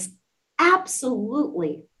was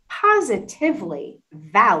absolutely, positively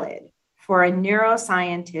valid for a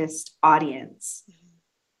neuroscientist audience,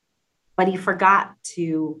 but he forgot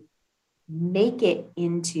to make it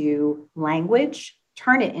into language,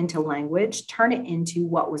 turn it into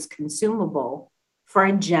what was consumable for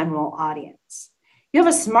a general audience. You have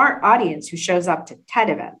a smart audience who shows up to TED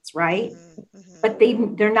events, right? But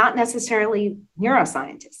they're not necessarily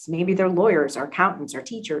neuroscientists. Maybe they're lawyers or accountants or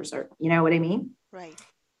teachers, or you know what I mean? Right.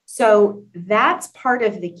 So that's part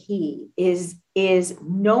of the key is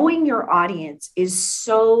knowing your audience is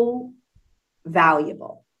so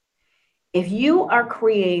valuable. If you are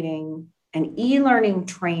creating an e-learning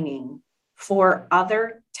training for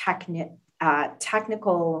other technical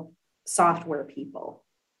software people,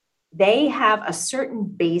 they have a certain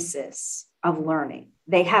basis of learning.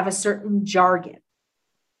 They have a certain jargon.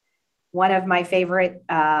 One of my favorite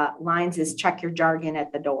lines is check your jargon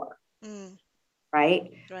at the door,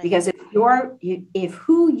 right? Because if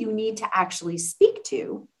who you need to actually speak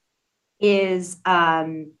to is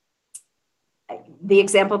the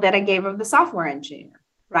example that I gave of the software engineer,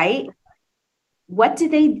 right? What do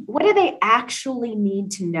they actually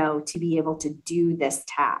need to know to be able to do this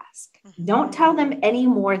task? Don't tell them any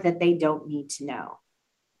more that they don't need to know.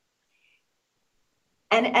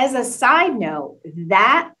 And as a side note,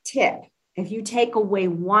 that tip, if you take away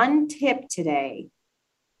one tip today,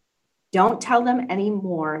 don't tell them any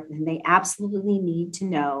more than they absolutely need to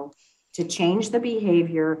know to change the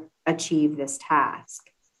behavior, achieve this task.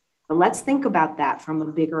 But let's think about that from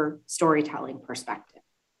a bigger storytelling perspective.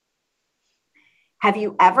 Have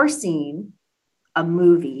you ever seen a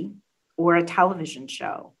movie or a television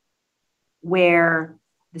show where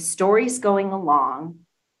the story's going along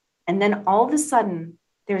and then all of a sudden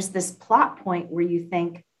there's this plot point where you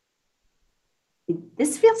think,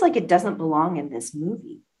 this feels like it doesn't belong in this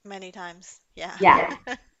movie? Many times. Yeah. Yeah.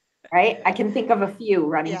 Right? I can think of a few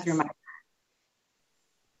running through my mind.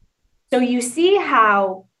 So you see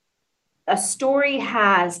how a story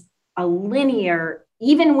has a linear,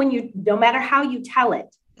 even when no matter how you tell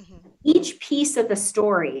it, each piece of the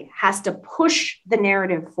story has to push the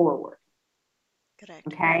narrative forward. Correct.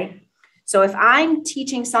 Okay. So if I'm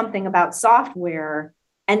teaching something about software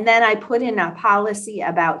and then I put in a policy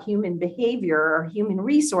about human behavior or human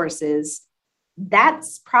resources,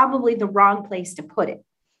 that's probably the wrong place to put it.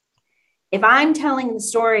 If I'm telling the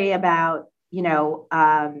story about,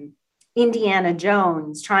 Indiana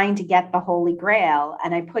Jones trying to get the Holy Grail,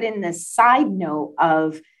 and I put in this side note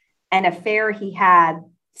of an affair he had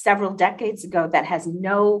several decades ago that has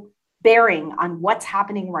no bearing on what's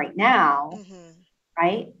happening right now,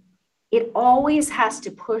 right? It always has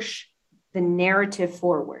to push the narrative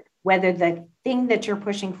forward, whether the thing that you're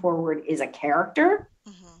pushing forward is a character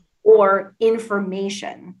or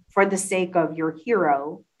information for the sake of your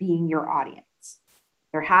hero being your audience.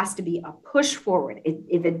 There has to be a push forward.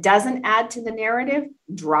 If it doesn't add to the narrative,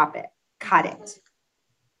 drop it, cut it.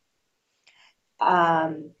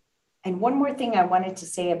 And one more thing I wanted to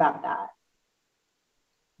say about that.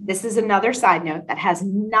 This is another side note that has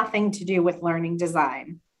nothing to do with learning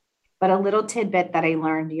design, but a little tidbit that I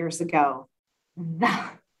learned years ago. The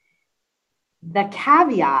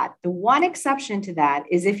caveat, the one exception to that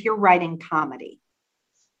is if you're writing comedy.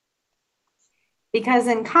 Because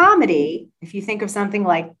in comedy, if you think of something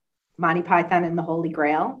like Monty Python and the Holy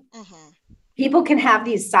Grail, people can have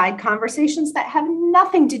these side conversations that have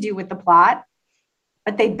nothing to do with the plot,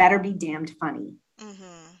 but they better be damned funny.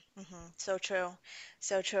 So true.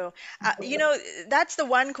 So true. That's the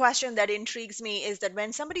one question that intrigues me is that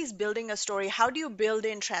when somebody's building a story, how do you build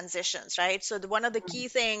in transitions, right? So one of the key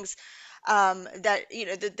things that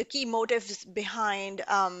the key motives behind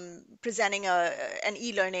presenting an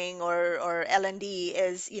e-learning or L&D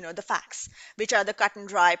is the facts, which are the cut and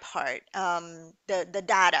dry part, the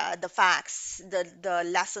data, the facts, the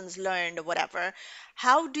lessons learned, or whatever.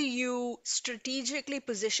 How do you strategically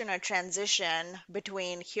position a transition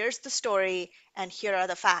between here's the story and here are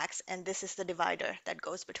the facts, and this is the divider that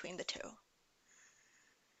goes between the two?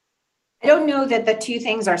 I don't know that the two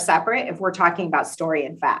things are separate if we're talking about story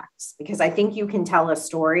and facts, because I think you can tell a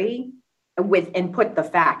story and put the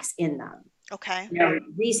facts in them. Okay.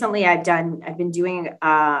 Recently I've been doing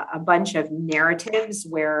a bunch of narratives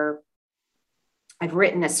where I've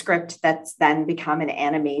written a script that's then become an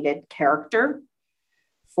animated character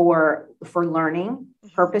for learning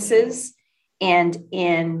purposes. And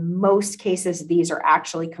in most cases, these are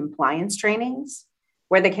actually compliance trainings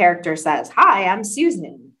where the character says, "Hi, I'm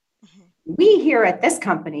Susan. We here at this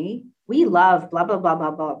company, we love blah, blah, blah,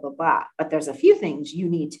 blah, blah, blah, blah. But there's a few things you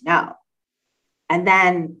need to know." And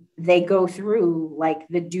then they go through like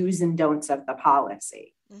the do's and don'ts of the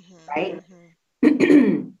policy, right?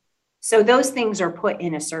 So those things are put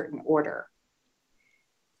in a certain order.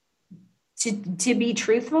 To be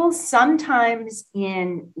truthful, sometimes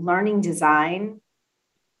in learning design,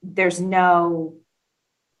 there's no,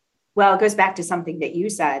 well, it goes back to something that you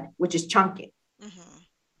said, which is chunking.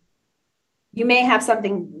 You may have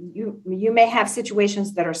something, you may have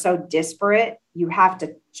situations that are so disparate, you have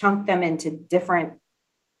to chunk them into different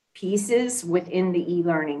pieces within the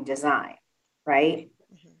e-learning design, right?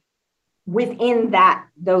 Within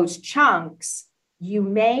those chunks, you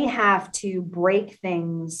may have to break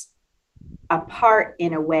things apart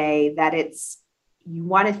in a way that you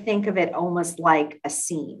want to think of it almost like a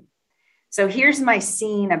scene. So here's my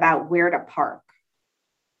scene about where to park.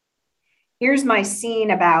 Here's my scene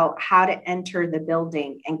about how to enter the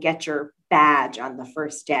building and get your badge on the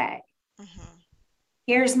first day.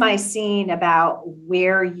 Here's my scene about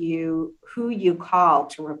who you call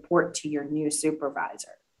to report to your new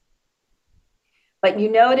supervisor. But you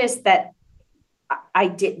notice that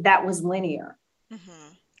that was linear.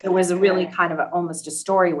 There was a really kind of almost a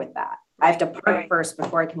story with that. I have to park first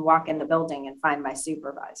before I can walk in the building and find my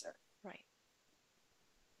supervisor.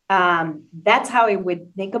 That's how I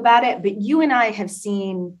would think about it. But you and I have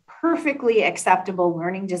seen perfectly acceptable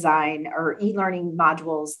learning design or e-learning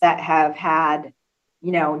modules that have had,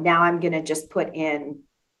 now I'm going to just put in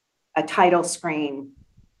a title screen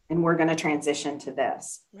and we're going to transition to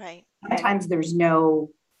this. Right. Sometimes there's no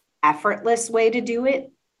effortless way to do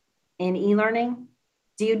it in e-learning.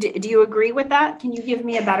 Do you agree with that? Can you give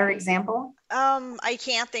me a better example? I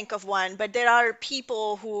can't think of one, but there are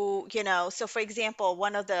people who, so for example,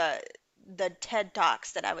 one of the TED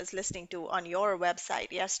Talks that I was listening to on your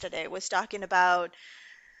website yesterday was talking about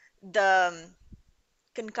the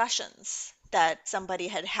concussions that somebody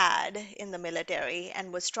had in the military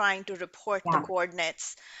and was trying to report the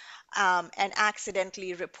coordinates, and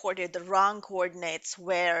accidentally reported the wrong coordinates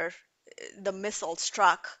where the missile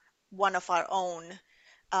struck one of our own,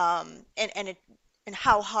 and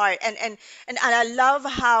how hard, and I love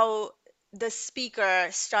how the speaker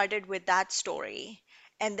started with that story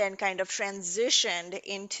and then kind of transitioned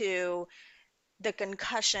into the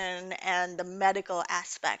concussion and the medical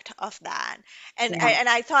aspect of that. And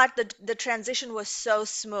I thought that the transition was so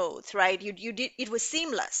smooth, right? You did, it was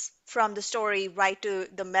seamless from the story right to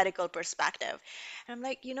the medical perspective. And I'm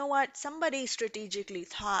like, you know what? Somebody strategically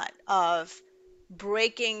thought of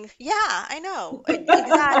breaking. Yeah, I know.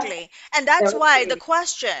 Exactly. And that's why the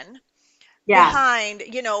question behind,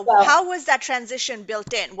 how was that transition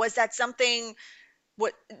built in? Was that something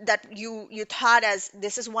that you thought as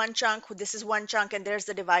this is one chunk and there's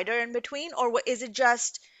the divider in between, or is it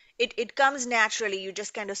just it comes naturally, you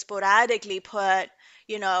just kind of sporadically put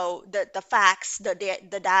the facts, the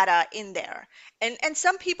data in there, and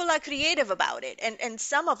some people are creative about it, and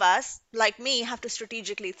some of us like me have to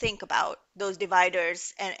strategically think about those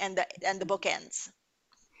dividers and the bookends.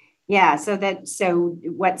 Yeah, so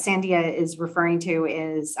what Sandhya is referring to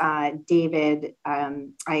is David.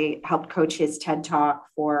 I helped coach his TED Talk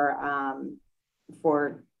for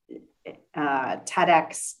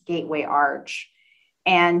TEDx Gateway Arch.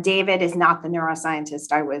 And David is not the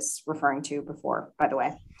neuroscientist I was referring to before, by the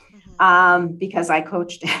way, because I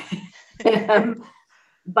coached him.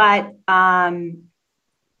 But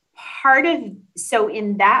so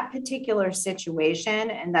in that particular situation,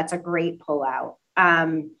 and that's a great pullout.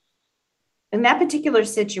 In that particular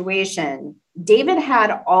situation, David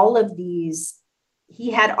had all of these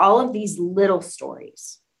little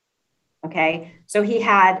stories. Okay. So he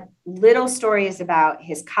had little stories about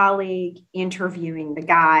his colleague interviewing the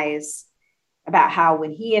guys, about how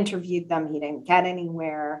when he interviewed them, he didn't get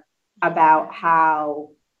anywhere, about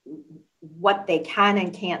how what they can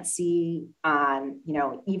and can't see on,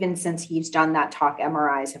 even since he's done that talk,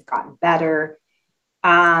 MRIs have gotten better,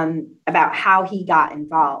 about how he got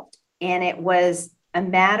involved. And it was a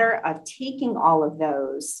matter of taking all of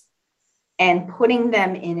those and putting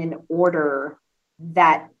them in an order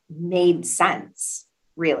that made sense,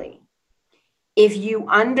 really. If you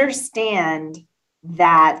understand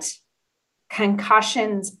that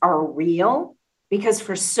concussions are real, because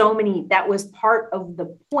for so many, that was part of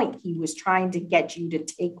the point he was trying to get you to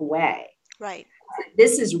take away. Right.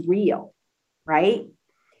 This is real, right?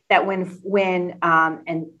 That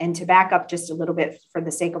and to back up just a little bit for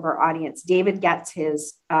the sake of our audience, David gets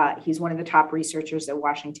he's one of the top researchers at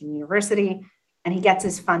Washington University, and he gets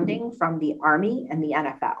his funding from the Army and the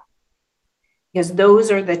NFL. because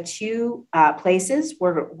those are the two places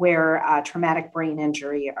where traumatic brain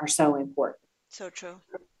injury are so important. So true.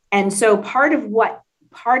 And so part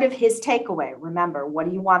of his takeaway, remember, what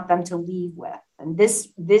do you want them to leave with? And this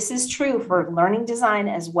is true for learning design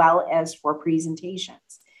as well as for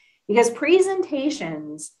presentations, because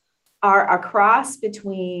presentations are a cross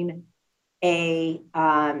between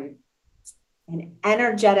an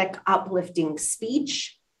energetic, uplifting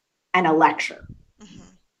speech and a lecture. Mm-hmm.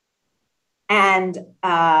 And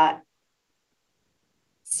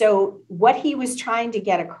so what he was trying to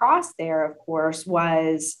get across there, of course,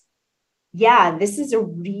 was, yeah, this is a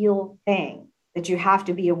real thing that you have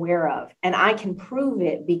to be aware of. And I can prove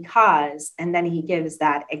it because, and then he gives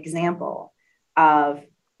that example of,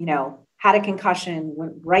 had a concussion,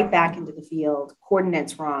 went right back into the field,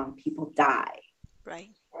 coordinates wrong, people die.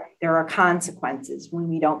 Right. There are consequences when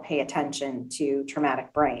we don't pay attention to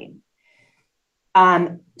traumatic brain.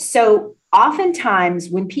 So oftentimes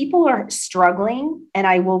when people are struggling, and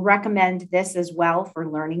I will recommend this as well for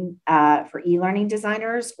learning, for e-learning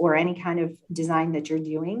designers or any kind of design that you're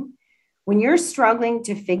doing, when you're struggling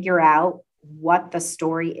to figure out what the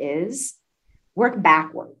story is, work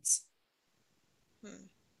backwards.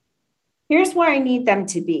 Here's where I need them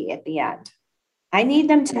to be at the end. I need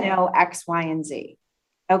them to know X, Y, and Z.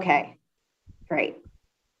 Okay, great.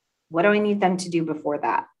 What do I need them to do before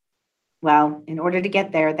that? Well, in order to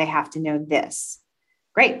get there, they have to know this.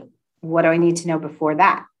 Great. What do I need to know before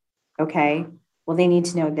that? Okay. Well, they need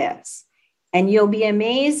to know this. And you'll be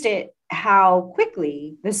amazed at how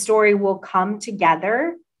quickly the story will come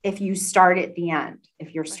together if you start at the end,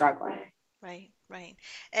 if you're struggling. Right.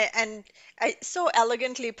 And so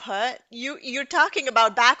elegantly put, you're talking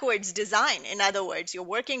about backwards design. In other words, you're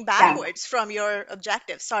working backwards from your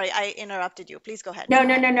objective. Sorry, I interrupted you. Please go ahead.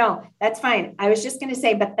 No. That's fine. I was just going to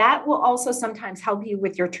say, but that will also sometimes help you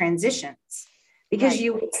with your transitions, because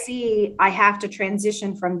you would see, I have to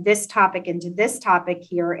transition from this topic into this topic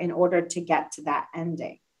here in order to get to that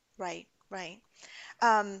ending. Right.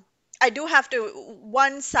 I do have to,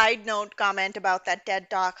 one side note comment about that TED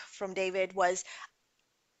Talk from David was,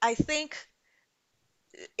 I think,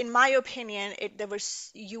 in my opinion,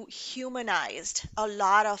 you humanized a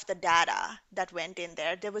lot of the data that went in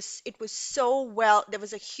there. There was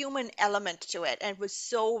a human element to it, and it was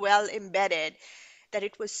so well embedded that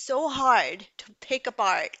it was so hard to pick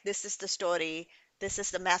apart. This is the story. This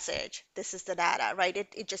is the message. This is the data, right?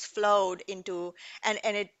 It just flowed into, and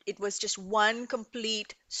it was just one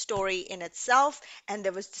complete story in itself. And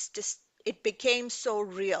there was just it became so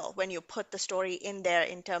real when you put the story in there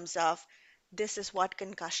in terms of, this is what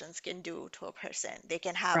concussions can do to a person. They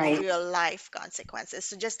can have real life consequences.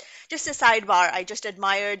 So just a sidebar, I just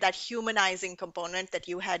admired that humanizing component that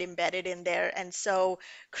you had embedded in there, and so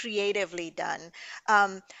creatively done.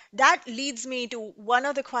 That leads me to one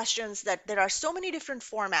of the questions, that there are so many different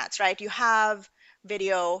formats, right? You have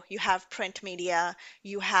video, you have print media,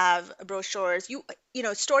 you have brochures,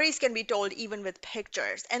 stories can be told even with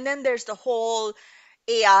pictures. And then there's the whole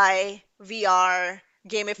AI, VR,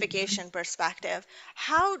 gamification perspective.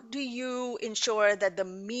 How do you ensure that the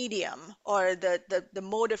medium or the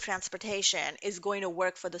mode of transportation is going to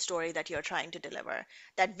work for the story that you're trying to deliver?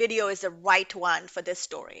 That video is the right one for this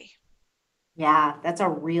story? Yeah, that's a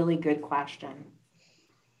really good question.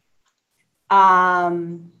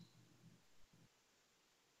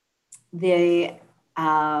 The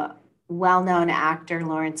well-known actor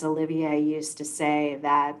Laurence Olivier used to say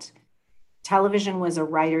that television was a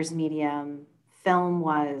writer's medium, film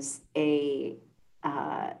was a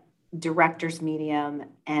director's medium,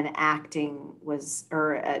 and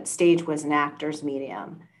stage was an actor's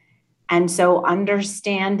medium. And so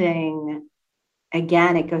understanding,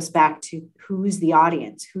 again, it goes back to who's the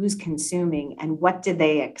audience, who's consuming, and what do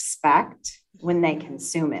they expect when they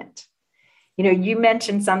consume it. You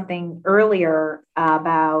mentioned something earlier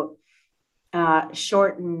about our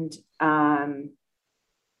shortened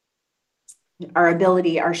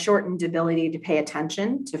ability to pay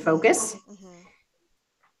attention, to focus. Mm-hmm.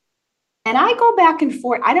 And I go back and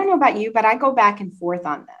forth. I don't know about you, but I go back and forth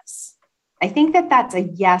on this. I think that that's a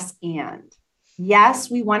yes and.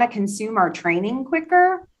 Yes, we want to consume our training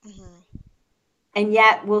quicker. Mm-hmm. And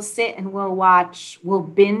yet we'll sit and we'll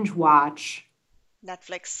binge watch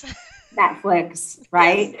Netflix,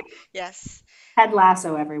 right? Yes. Ted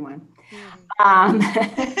Lasso, everyone.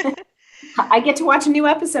 Mm-hmm. I get to watch a new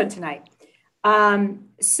episode tonight.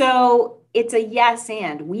 So it's a yes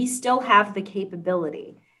and. We still have the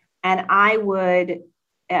capability. And I would,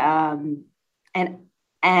 and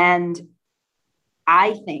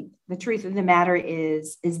I think the truth of the matter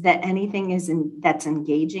is that anything that's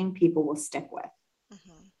engaging, people will stick with.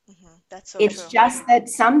 Mm-hmm, mm-hmm. That's so It's true. just that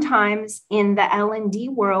sometimes in the L&D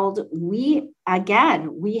world, we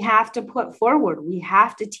have to put forward, we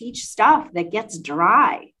have to teach stuff that gets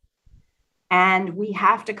dry. And we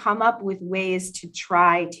have to come up with ways to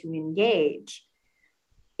try to engage.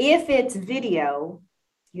 If it's video,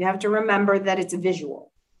 you have to remember that it's a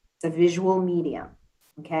visual. It's a visual medium.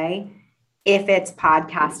 Okay. If it's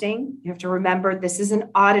podcasting, you have to remember this is an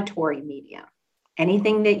auditory medium.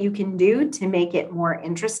 Anything that you can do to make it more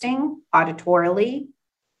interesting auditorily,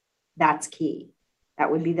 that's key.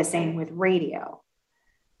 That would be the same with radio.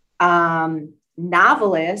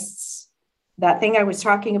 Novelists, that thing I was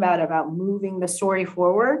talking about moving the story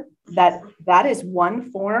forward, that is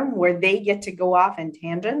one form where they get to go off in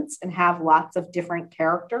tangents and have lots of different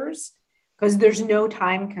characters because there's no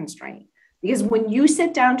time constraint. Because when you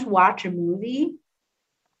sit down to watch a movie,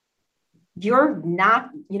 you're not,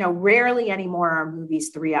 rarely anymore are movies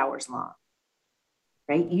 3 hours long,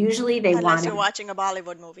 right? Usually they Unless want you're to. watching a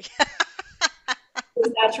Bollywood movie.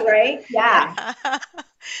 Is that right? Yeah. Yeah.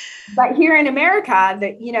 But here in America,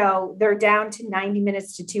 they're down to 90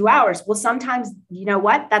 minutes to 2 hours. Well, sometimes, you know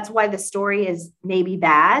what? That's why the story is maybe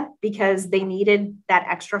bad because they needed that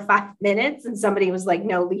extra 5 minutes and somebody was like,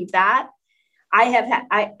 no, leave that.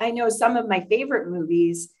 I know some of my favorite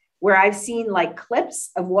movies where I've seen like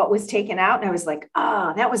clips of what was taken out. And I was like,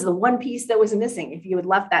 that was the one piece that was missing. If you had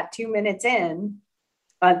left that 2 minutes in,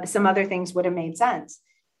 some other things would have made sense.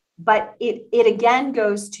 But it again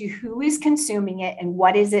goes to who is consuming it and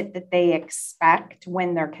what is it that they expect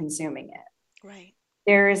when they're consuming it. Right.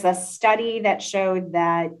 There is a study that showed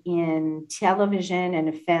that in television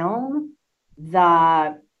and film,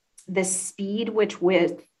 the speed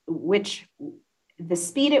the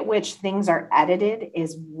speed at which things are edited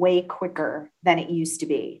is way quicker than it used to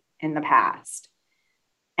be in the past.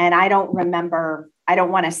 And I don't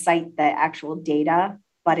want to cite the actual data,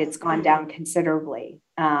 but it's gone down considerably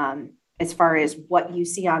as far as what you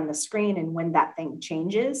see on the screen and when that thing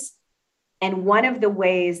changes. And one of the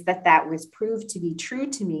ways that was proved to be true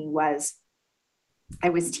to me was I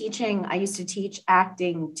used to teach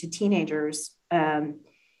acting to teenagers.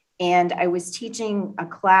 And I was teaching a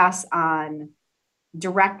class on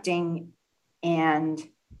directing. And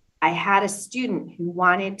I had a student who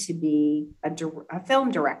wanted to be a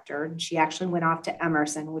film director. And she actually went off to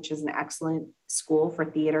Emerson, which is an excellent school for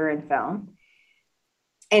theater and film.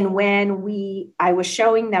 And when I was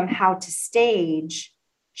showing them how to stage,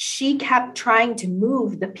 she kept trying to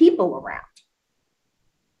move the people around.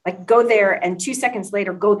 Like go there and 2 seconds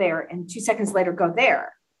later, go there and 2 seconds later, go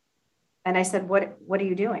there. And I said, what are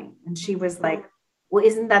you doing? And she was like, well,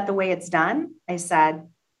 isn't that the way it's done? I said,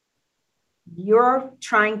 you're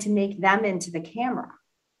trying to make them into the camera,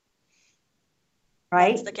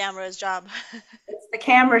 right? That's the camera's job. It's the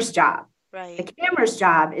camera's job. Right. The camera's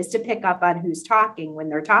job is to pick up on who's talking when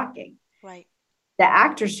they're talking. Right. The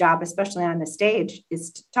actor's job, especially on the stage,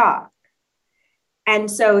 is to talk. And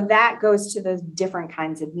so that goes to those different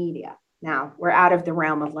kinds of media. Now, we're out of the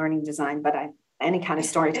realm of learning design, but any kind of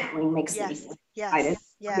storytelling makes me excited.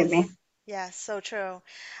 Forgive me. Yes, so true.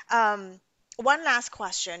 One last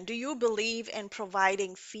question. Do you believe in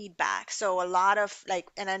providing feedback? So a lot of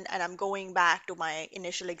and I'm going back to my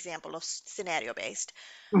initial example of scenario based.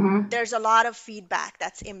 Mm-hmm. There's a lot of feedback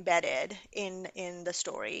that's embedded in the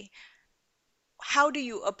story. How do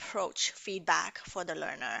you approach feedback for the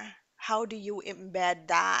learner? How do you embed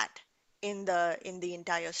that in the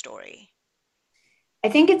entire story? I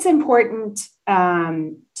think it's important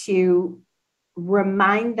to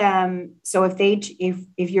remind them. So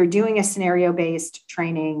if you're doing a scenario based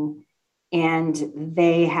training and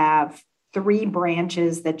they have 3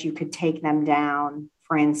 branches that you could take them down,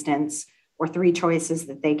 for instance, or 3 choices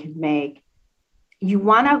that they could make, you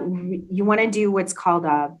want to do what's called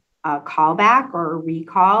a callback or a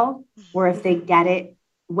recall, where if they get it,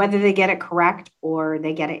 whether they get it correct or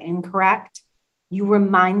they get it incorrect, you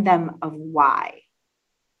remind them of why.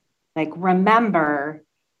 Like, remember,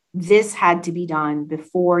 this had to be done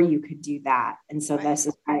before you could do that. And so this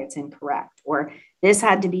is why it's incorrect. Or this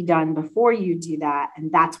had to be done before you do that.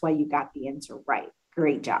 And that's why you got the answer right.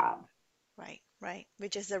 Great job. Right.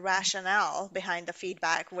 Which is the rationale behind the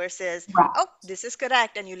feedback versus, Right. oh, this is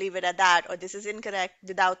correct, and you leave it at that, or this is incorrect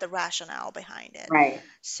without the rationale behind it. Right.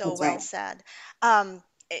 So That's well right. said.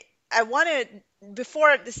 I wanted,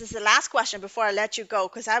 before this is the last question before I let you go,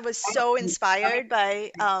 because I was so inspired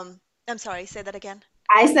by, I'm sorry, say that again.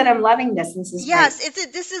 I said I'm loving this. This is Yes,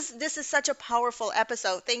 great. this is such a powerful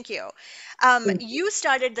episode. Thank you. You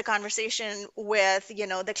started the conversation with,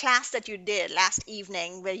 the class that you did last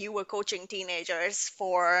evening where you were coaching teenagers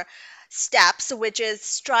for STEPS, which is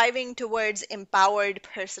Striving Towards Empowered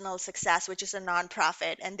Personal Success, which is a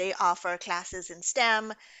nonprofit, and they offer classes in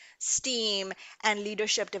STEM, STEAM, and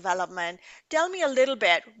leadership development. Tell me a little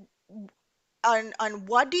bit on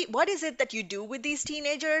what is it that you do with these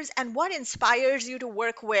teenagers, and what inspires you to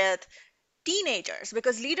work with teenagers,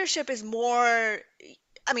 because leadership is more,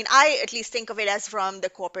 I mean, I at least think of it as from the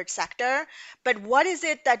corporate sector, but what is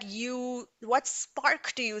it that what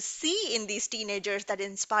spark do you see in these teenagers that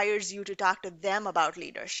inspires you to talk to them about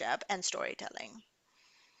leadership and storytelling?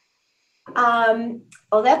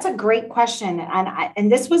 Oh, that's a great question.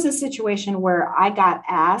 And this was a situation where I got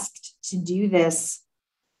asked to do this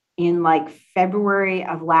in like February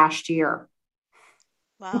of last year.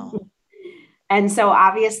 Wow. And so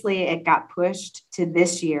obviously it got pushed to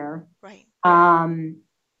this year. Right. And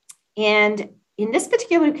in this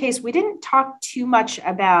particular case, we didn't talk too much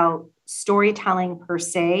about storytelling per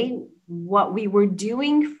se. What we were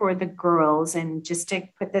doing for the girls, and just to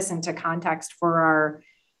put this into context for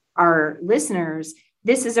our listeners,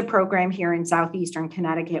 this is a program here in southeastern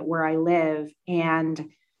Connecticut where I live, and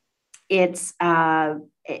it's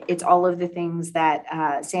all of the things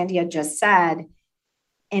that Sandy had just said.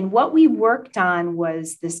 And what we worked on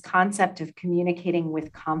was this concept of communicating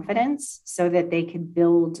with confidence so that they could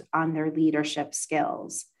build on their leadership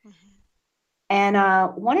skills. Mm-hmm.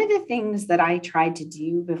 And one of the things that I tried to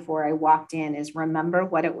do before I walked in is remember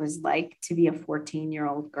what it was like to be a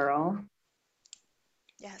 14-year-old girl.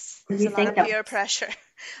 Yes, Do there's you a lot think of that? peer pressure.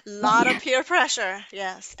 A lot of peer pressure,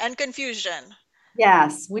 yes, and confusion.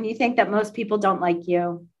 Yes, when you think that most people don't like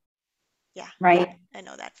you, Yeah, right? I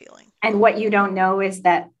know that feeling. And what you don't know is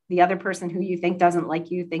that the other person who you think doesn't like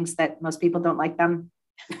you thinks that most people don't like them.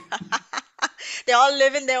 They all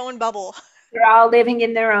live in their own bubble. They're all living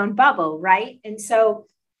in their own bubble, right? And so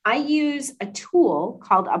I use a tool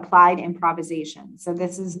called applied improvisation. So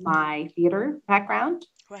this is my theater background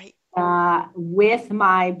Right. with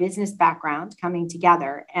my business background coming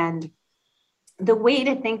together. And the way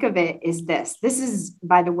to think of it is this. This is,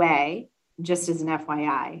 by the way, just as an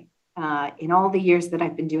FYI, in all the years that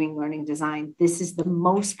I've been doing learning design, this is the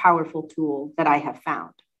most powerful tool that I have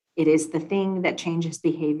found. It is the thing that changes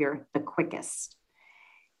behavior the quickest.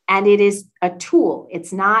 And it is a tool.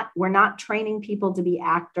 We're not training people to be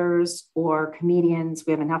actors or comedians.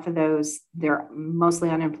 We have enough of those. They're mostly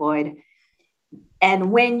unemployed.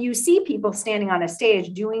 And when you see people standing on a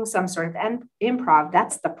stage doing some sort of improv,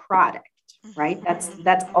 that's the product, right?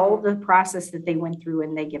 That's all the process that they went through,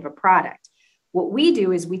 and they give a product. What we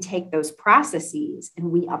do is we take those processes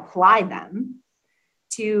and we apply them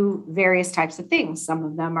to various types of things. Some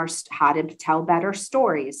of them are how to tell better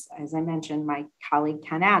stories. As I mentioned, my colleague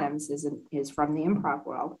Ken Adams is from the improv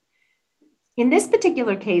world. In this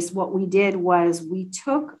particular case, what we did was we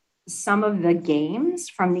took some of the games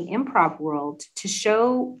from the improv world to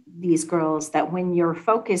show these girls that when your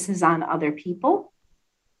focus is on other people,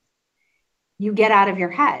 you get out of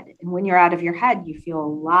your head. And when you're out of your head, you feel a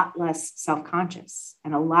lot less self-conscious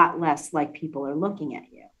and a lot less like people are looking at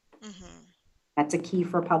you. Mm-hmm. That's a key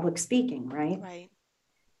for public speaking, right? Right.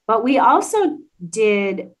 But we also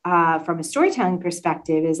did, from a storytelling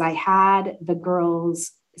perspective, is I had the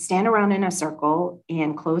girls stand around in a circle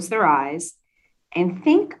and close their eyes and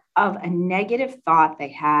think of a negative thought they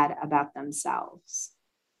had about themselves.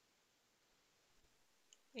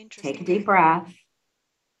 Interesting. Take a deep breath.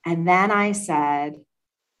 And then I said,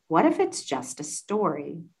 what if it's just a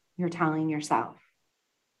story you're telling yourself?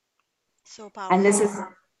 So powerful.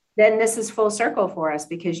 And this is full circle for us,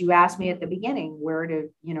 because you asked me at the beginning, where do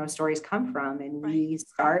stories come from? And we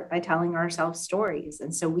start by telling ourselves stories.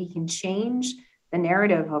 And so we can change the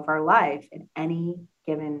narrative of our life at any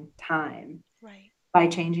given time by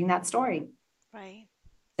changing that story. Right.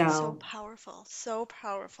 So So powerful. So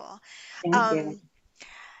powerful. Thank you.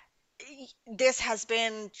 This has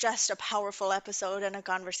been just a powerful episode and a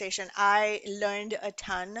conversation. I learned a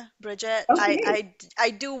ton, Bridget. I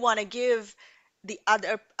do want to give the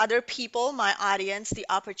other people, my audience, the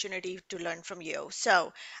opportunity to learn from you.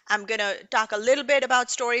 So I'm gonna talk a little bit about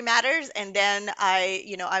Story Matters, and then I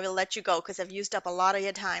will let you go because I've used up a lot of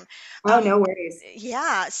your time. Oh, no worries.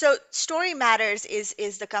 Yeah. So Story Matters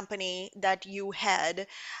is the company that you head.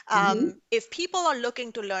 Mm-hmm. If people are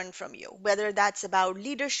looking to learn from you, whether that's about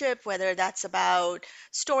leadership, whether that's about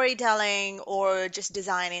storytelling, or just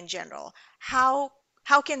design in general, how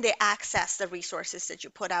can they access the resources that you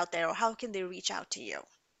put out there, or how can they reach out to you?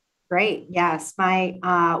 Great. Yes. My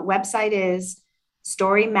website is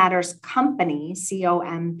Story Matters Company,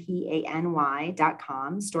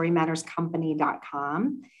 COMPANY.com,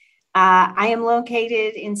 storymatterscompany.com. I am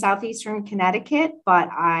located in southeastern Connecticut, but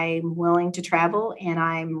I'm willing to travel, and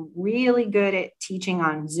I'm really good at teaching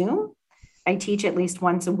on Zoom. I teach at least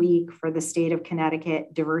once a week for the state of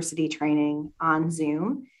Connecticut diversity training on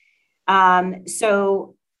Zoom. And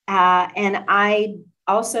I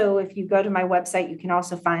also, if you go to my website, you can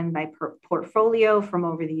also find my portfolio from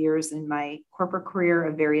over the years in my corporate career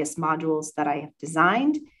of various modules that I have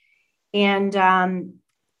designed. And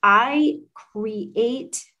I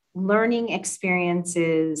create learning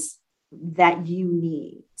experiences that you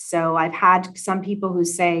need. So I've had some people who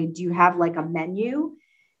say, do you have like a menu?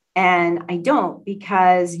 And I don't,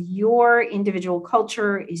 because your individual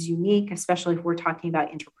culture is unique, especially if we're talking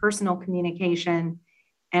about interpersonal communication.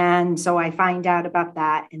 And so I find out about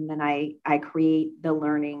that, and then I create the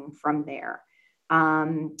learning from there.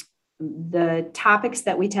 The topics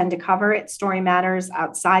that we tend to cover at Story Matters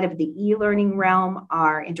outside of the e-learning realm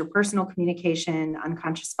are interpersonal communication,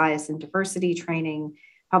 unconscious bias and diversity training,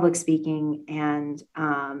 public speaking, and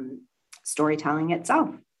storytelling itself.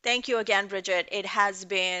 Thank you again, Bridget. It has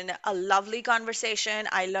been a lovely conversation.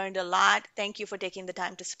 I learned a lot. Thank you for taking the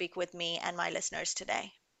time to speak with me and my listeners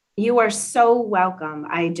today. You are so welcome.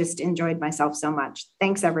 I just enjoyed myself so much.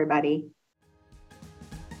 Thanks, everybody.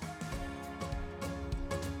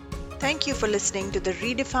 Thank you for listening to the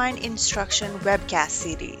Redefine Instruction webcast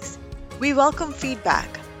series. We welcome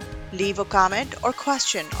feedback. Leave a comment or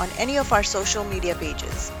question on any of our social media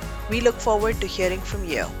pages. We look forward to hearing from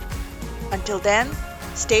you. Until then,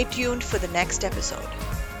 stay tuned for the next episode.